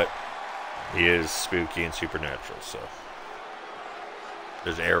 but he is spooky and supernatural, so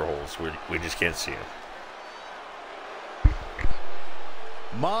there's air holes. We just can't see him.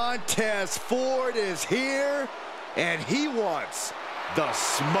 Montez Ford is here, and he wants the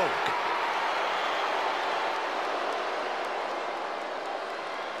smoke.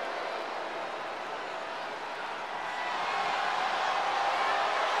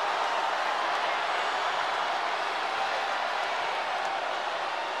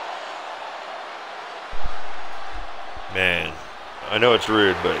 Man, I know it's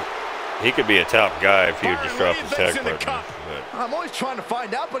rude, but he could be a top guy if he would just drop his tag partner. But I'm always trying to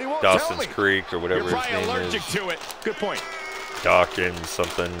find out, but he won't tell Dawson's me. Creek or whatever You're his probably name allergic is. to it. Good point. Dawkins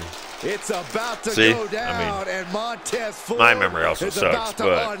something. It's about to See? go down, I and Montez Ford my memory also is sucks, about to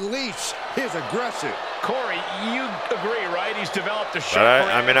but unleash his aggression. Corey, you agree, right? He's developed a sharp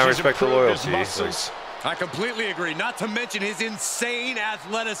But I mean, I range, he's respect the improved his loyalty. muscles. I completely agree, not to mention his insane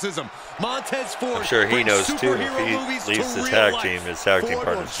athleticism. Montez Ford I'm sure he brings knows too. superhero If he movies leaves to the real tag life. team, his tag team Ford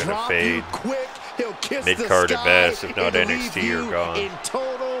partner's will gonna drop fade. you quick. He'll kiss Mid-card the at sky best, if not and NXT leave or you gone. in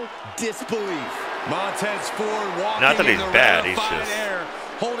total disbelief. Montez Ford walking Not that he's in the bad, he's rarefied just air,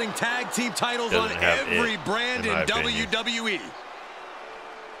 holding tag team titles on doesn't have every it, brand in in my opinion. WWE.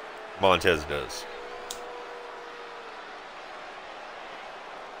 Montez does.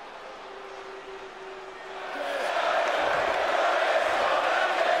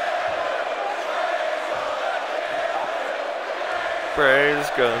 Bray's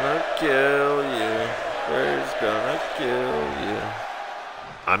gonna kill you. Bray's gonna kill you.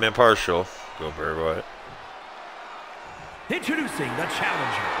 I'm impartial. Go Bray Wyatt. Introducing the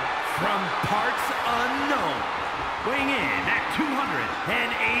challenger from parts unknown, weighing in at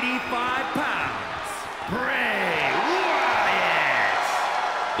 285 pounds, Bray Wyatt.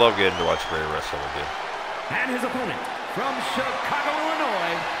 Love getting to watch Bray wrestle again. And his opponent from Chicago,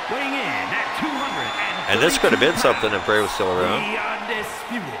 Illinois, weighing in at 200. And this could have been something if Bray was still around. The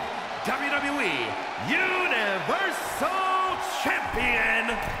undisputed WWE Universal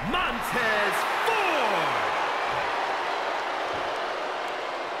Champion, Montez Ford.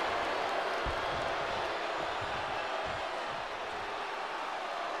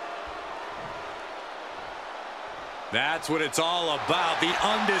 That's what it's all about, the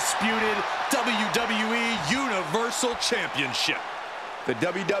undisputed WWE Universal Championship. The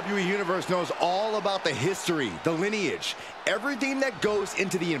WWE Universe knows all about the history, the lineage, everything that goes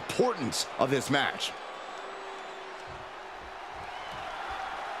into the importance of this match.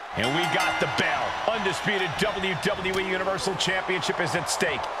 And we got the bell. Undisputed WWE Universal Championship is at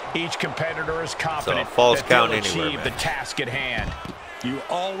stake. Each competitor is confident false that count they'll anywhere, achieve the man. task at hand. You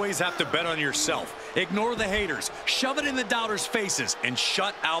always have to bet on yourself. Ignore the haters, shove it in the doubters' faces, and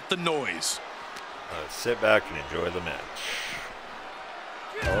shut out the noise. Sit back and enjoy the match.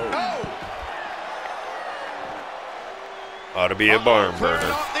 Oh! Ought to be a barn burner.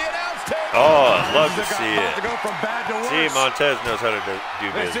 Off the announce table. Oh, I'd love to see About to it. go from bad to See, worse. Montez knows how to do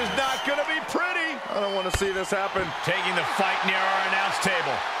This business. is not going to be pretty. I don't want to see this happen. Taking the fight near our announce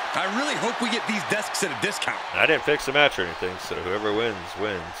table. I really hope we get these desks at a discount. I didn't fix the match or anything, so whoever wins,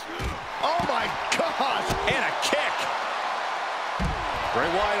 wins. Oh my gosh! And a kick.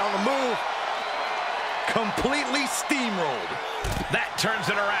 Bray Wyatt on the move. Completely steamrolled. That turns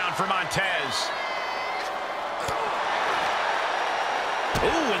it around for Montez.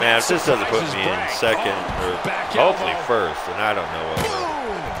 Ooh, and Man, that if this doesn't put surprises me in Bray. second, or back hopefully elbow. first, and I don't know what. Boom!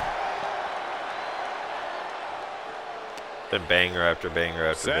 Been banger after banger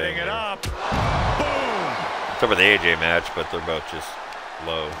after Setting banger. it up. Boom. Except for the AJ match, but they're both just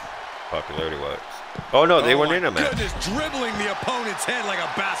low popularity-wise. Oh, no, they weren't in a match. Goodness, dribbling the opponent's head like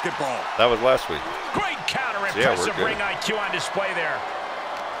a basketball. That was last week. Great counter. Yeah, we're Impressive good. ring IQ on display there.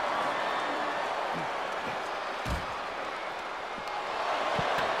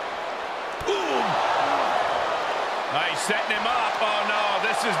 Nice, setting him up. Oh no,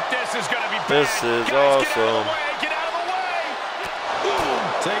 this is going to be bad. This is Guys, awesome. Get out of the way.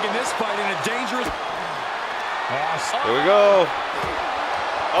 Taking this fight in a dangerous... Here we go.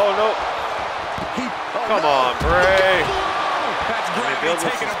 Oh, no. Come on, Bray. That's build Bray this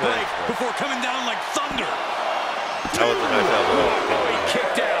taking a suspense, break bro. before coming down like thunder. That was a nice elbow. Oh, he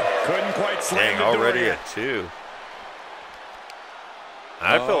kicked out. Couldn't quite slam Dang, the door already yet. at 2.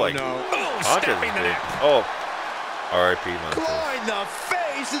 I feel like no. Montez snapping is the big. neck. Oh, R.I.P. Montez. Claw in the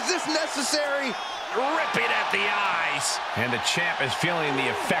face. Is this necessary? ripping at the eyes. And the champ is feeling the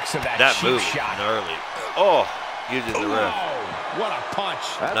effects of that cheap move shot. gnarly. Oh, using the ref. What a punch.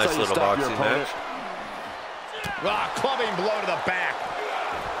 That's Nice how you little stop your boxing opponent. match. Clubbing blow to the back.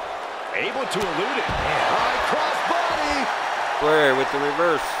 Able to elude it. High cross body. Flair with the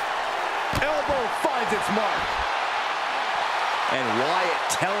reverse. Elbow finds its mark. And Wyatt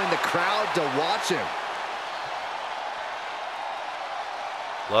telling the crowd to watch him.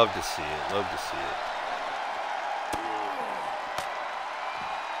 Love to see it. Love to see it.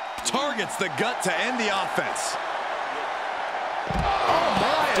 Targets the gut to end the offense. Oh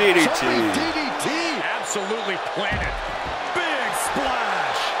my! DDT. DDT. Absolutely planted. Big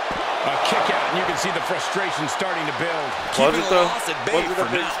splash. A kick out, and you can see the frustration starting to build. Was it though? loss at bay Was it for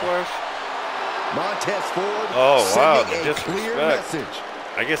a big now. splash? Montez Ford Oh, wow, sending the a clear disrespect. message.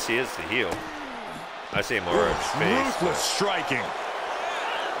 I guess he is the heel. I see more of his face. Ruthless striking.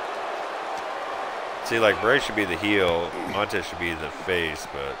 See, like, Bray should be the heel. Montez should be the face,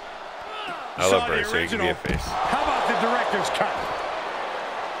 but I love Bray, so he can be a face. How about the director's cut?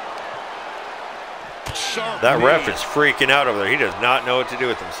 Sharp That ref knee. is freaking out over there. He does not know what to do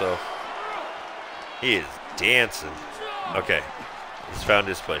with himself. He is dancing. Okay, he's found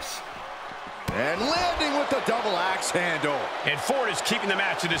his place. And landing with the double axe handle. And Ford is keeping the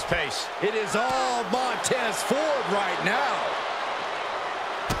match at his pace. It is all Montez Ford right now.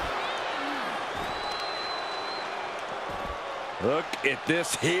 Look at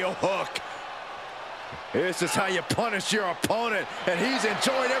this heel hook. This is how you punish your opponent, and he's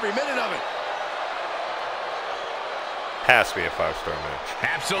enjoying every minute of it. Has to be a 5-star match.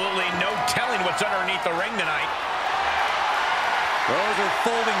 Absolutely no telling what's underneath the ring tonight. Those are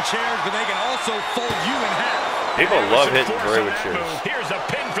folding chairs, but they can also fold you in half. People There was love some hitting force Bray on with that chairs. move. Here's a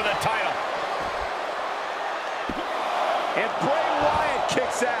pin for the title. And Bray Wyatt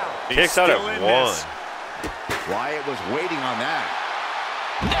kicks out. Kicks out still at in 1. this. Wyatt was waiting on that.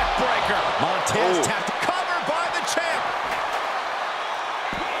 Neckbreaker. Montez Oh. tapped, covered by the champ.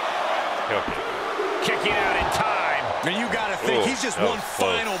 Okay. Kicking out in time. And you got to think Ooh, he's just that one was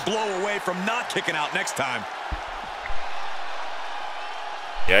close. final blow away from not kicking out next time.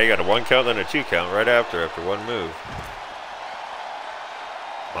 Yeah, you got a 1 count, then a 2 count right after one move.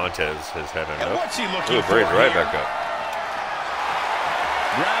 Montez has had And enough. what's he looking Ooh, for Bray's right here? back up.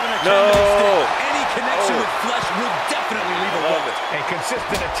 Grabbing a No! kendo stick. Any connection Oh. with flesh will definitely leave a Love mark. it. A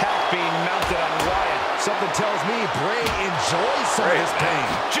consistent attack being mounted on Wyatt. Something tells me Bray enjoys some of Great his pain.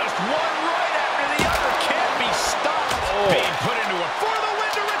 Just one right after the other. Can't be stopped. Oh. Being put into a for the win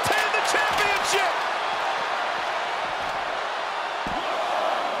to retain the championship.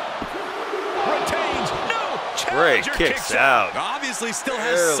 Retains. No. Bray Challenger kicks out. Obviously still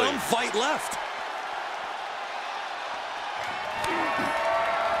has Barely. some fight left.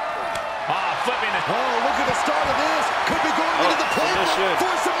 Flipping it. Oh, look at the start of this. Could be going into the playbook submission. for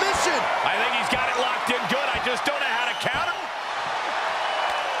submission. I think he's got it locked in good. I just don't know how to count him.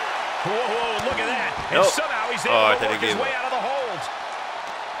 Whoa, whoa, look at that. And Nope. somehow he's Oh, able I to thought he work his gave way up. out of the hold.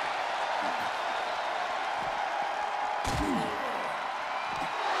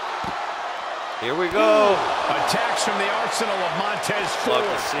 Here we go. Attacks from the arsenal of Montez Ford. Love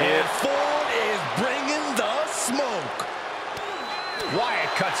to see And it. Ford is bringing the smoke. Wyatt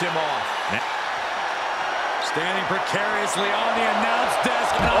cuts him off. Standing precariously on the announce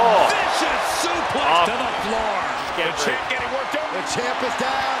desk. And a Oh. vicious suplex Off. to the floor. Can't The break. champ getting worked over. The champ is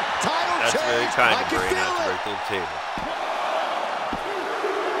down. Title That's change. very kind I of can Bray feel not to it. break the table.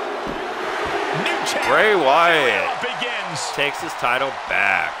 New champ. Bray Wyatt Era begins. takes his title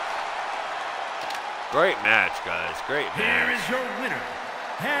back. Great match, guys. Great Here match. is your winner,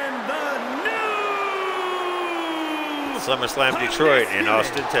 and the new SummerSlam Detroit in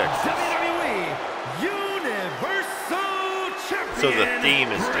Austin, Texas. WWE Universal Champion. So the theme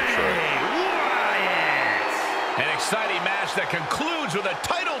is Detroit. Bray Wyatt. An exciting match that concludes with a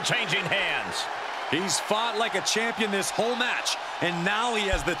title changing hands. He's fought like a champion this whole match, and now he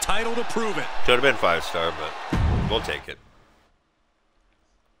has the title to prove it. Should have been 5-star, but we'll take it.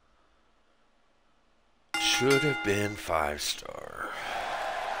 Should have been 5-star.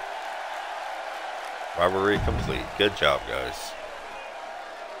 Robbery complete. Good job, guys.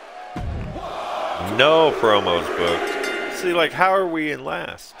 No promos booked. See, like, how are we in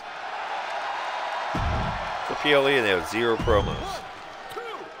last? For PLE, and they have 0 promos.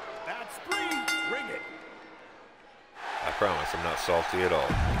 That's 3. Ring it. I promise, I'm not salty at all.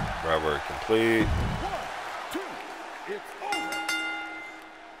 Robbery complete. 1, 2. It's over.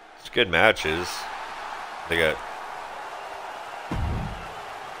 It's good matches. They got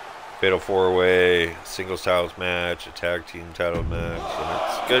Fatal 4-way, singles titles match, a tag team title match. And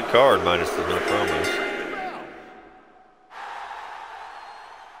it's a good card, minus the no promos.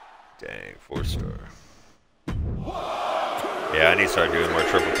 Dang, 4-star. Yeah, I need to start doing more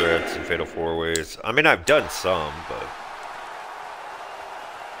triple threats and fatal 4-ways. I mean, I've done some, but...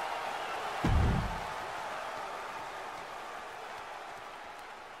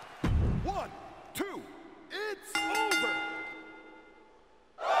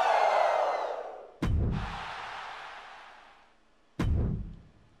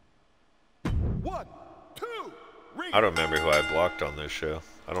 I don't remember who I blocked on this show.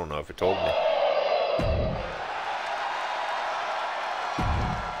 I don't know if it told me.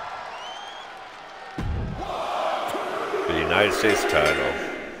 For the United States title.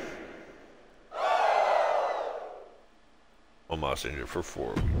 Almost injured for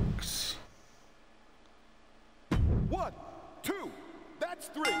 4 weeks. 1, 2, that's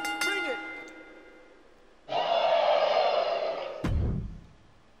 3. Bring it.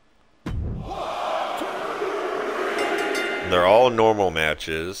 They're all normal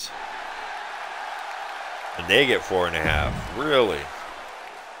matches. And they get 4.5. Really?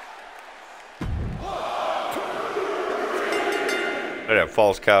 I'd have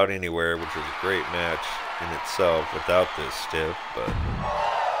Falls Count Anywhere, which was a great match in itself without this stiff, but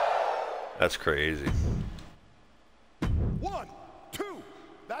that's crazy. 1, 2,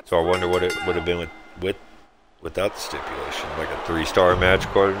 that's so I wonder what it would have been without the stipulation. Like a 3-star match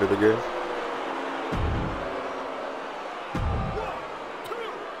according to the game.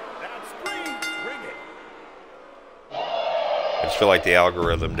 I just feel like the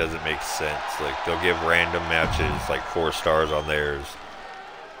algorithm doesn't make sense. Like, they'll give random matches like 4 stars on theirs.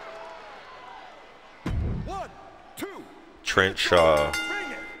 1, 2. Trent Shaw.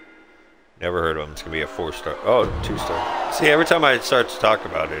 Never heard of him. It's going to be a 4-star. Oh, 2-star. See, every time I start to talk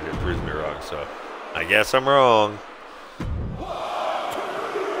about it, it proves me wrong. So, I guess I'm wrong.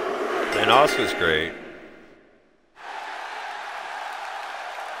 And Asuka's great.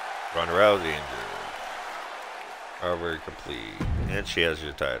 Ronda Rousey injured. Recovery complete. And she has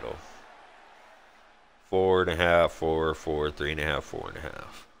your title. 4.5, 4, 4, 3.5, 4.5.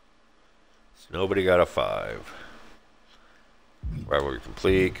 So nobody got a 5. Rivalry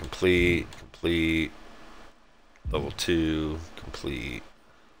complete, complete, complete. Level 2, complete.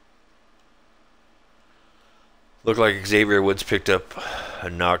 Looked like Xavier Woods picked up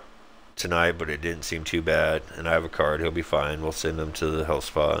a knock tonight, but it didn't seem too bad. And I have a card. He'll be fine. We'll send him to the health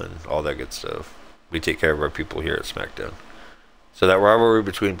spa and all that good stuff. We take care of our people here at SmackDown. So that rivalry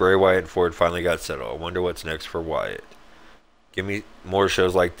between Bray Wyatt and Ford finally got settled. I wonder what's next for Wyatt. Give me more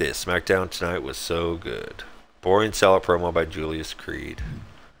shows like this. SmackDown tonight was so good. Boring sellout promo by Julius Creed.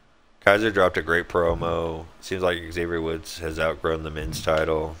 Kaiser dropped a great promo. Seems like Xavier Woods has outgrown the men's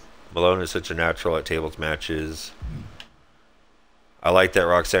title. Malone is such a natural at tables matches. I like that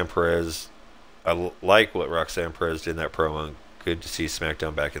Roxanne Perez. I like what Roxanne Perez did in that promo. Good to see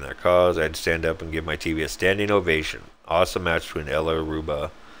SmackDown back in that cause. I had to stand up and give my TV a standing ovation. Awesome match between Ella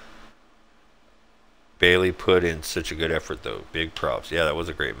Aruba. Bailey put in such a good effort, though. Big props. Yeah, that was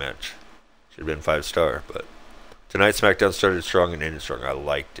a great match. Should have been 5-star, but tonight SmackDown started strong and ended strong. I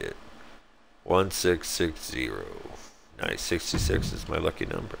liked it. 1660. Nice. 66 is my lucky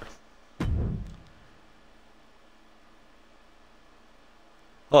number.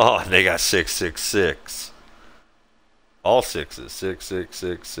 Oh, they got 666. All 6s.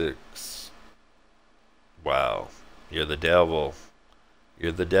 6666. Wow. You're the devil.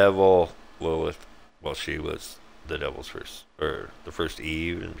 You're the devil, Lilith. Well, she was the devil's first, or the first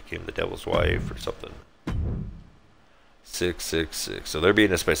Eve, and became the devil's wife or something. 666. So they're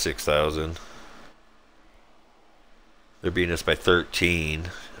beating us by 6,000. They're beating us by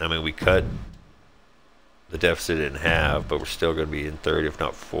 13. I mean, we cut the deficit in half, but we're still going to be in third, if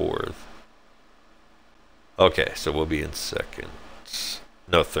not fourth. Okay, so we'll be in second.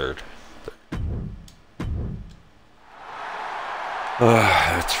 No, third.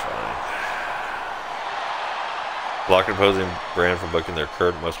 That's fine. Block and opposing brand from booking their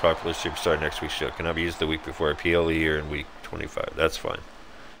current most popular superstar next week's show. Cannot be used the week before a PLE or in week 25. That's fine.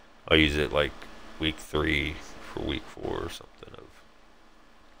 I'll use it like week 3 for week 4 or something.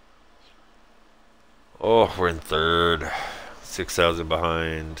 Oh, we're in third. 6,000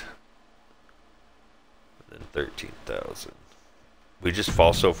 behind. And then 13,000. We just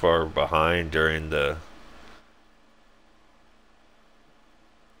fall so far behind during the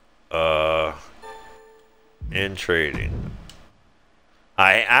in trading.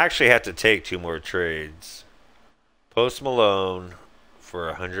 I actually have to take 2 more trades. Post Malone for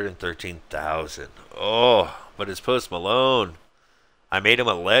 113,000. Oh, but it's Post Malone. I made him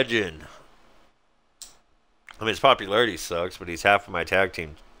a legend. I mean, his popularity sucks, but he's half of my tag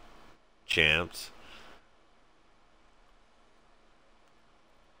team champs.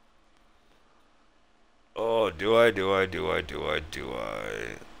 Oh, do I?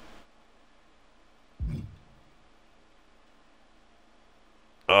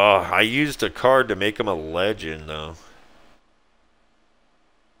 Oh, I used a card to make him a legend, though.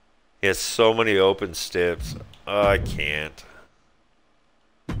 He has so many open steps. Oh, I can't.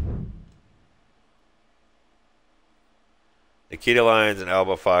 Nikita Lyons and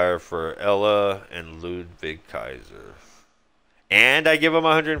Alba Fire for Ella and Ludwig Kaiser. And I give him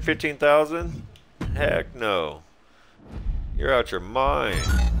 115,000? Heck no. You're out your mind.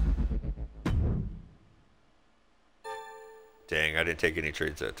 Dang, I didn't take any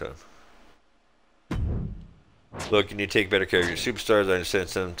trades that time. Look, can you take better care of your superstars? I understand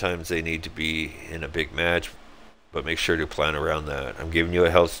sometimes they need to be in a big match, but make sure to plan around that. I'm giving you a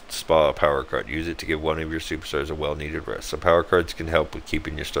health spa power card. Use it to give one of your superstars a well-needed rest. Some power cards can help with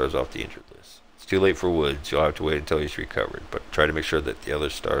keeping your stars off the injured list. It's too late for Woods. You'll have to wait until he's recovered, but try to make sure that the other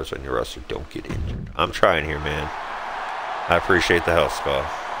stars on your roster don't get injured. I'm trying here, man. I appreciate the health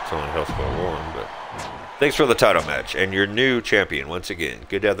spa. It's only health spa one, but... Thanks for the title match, and your new champion, once again.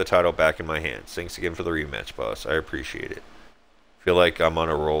 Good to have the title back in my hands. Thanks again for the rematch, boss. I appreciate it. Feel like I'm on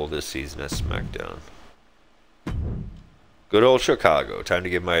a roll this season at SmackDown. Good old Chicago. Time to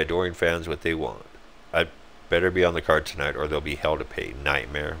give my adoring fans what they want. I'd better be on the card tonight, or there'll be hell to pay.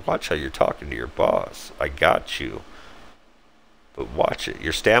 Nightmare. Watch how you're talking to your boss. I got you. But watch it.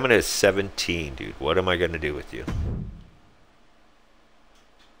 Your stamina is 17, dude. What am I going to do with you?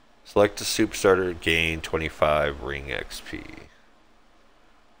 Select a superstar to gain 25 ring XP.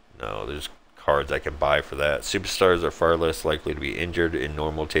 No, there's cards I can buy for that. Superstars are far less likely to be injured in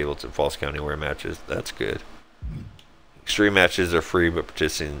normal tables and Falls Count Anywhere matches. That's good. Extreme matches are free, but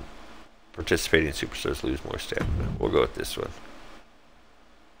participating superstars lose more stamina. We'll go with this one.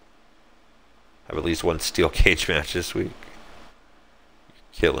 Have at least one steel cage match this week. You're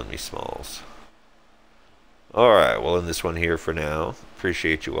killing me, Smalls. Alright, we'll end this one here for now.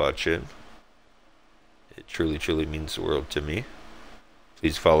 Appreciate you watching. It truly, truly means the world to me.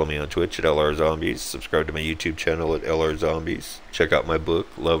 Please follow me on Twitch at LR Zombies. Subscribe to my YouTube channel at LR Zombies. Check out my book,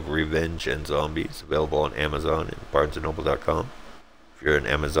 Love, Revenge, and Zombies. Available on Amazon and BarnesandNoble.com. If you're an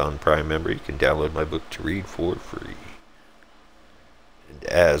Amazon Prime member, you can download my book to read for free. And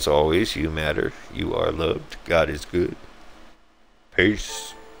as always, you matter. You are loved. God is good.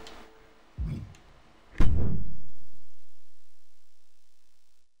 Peace.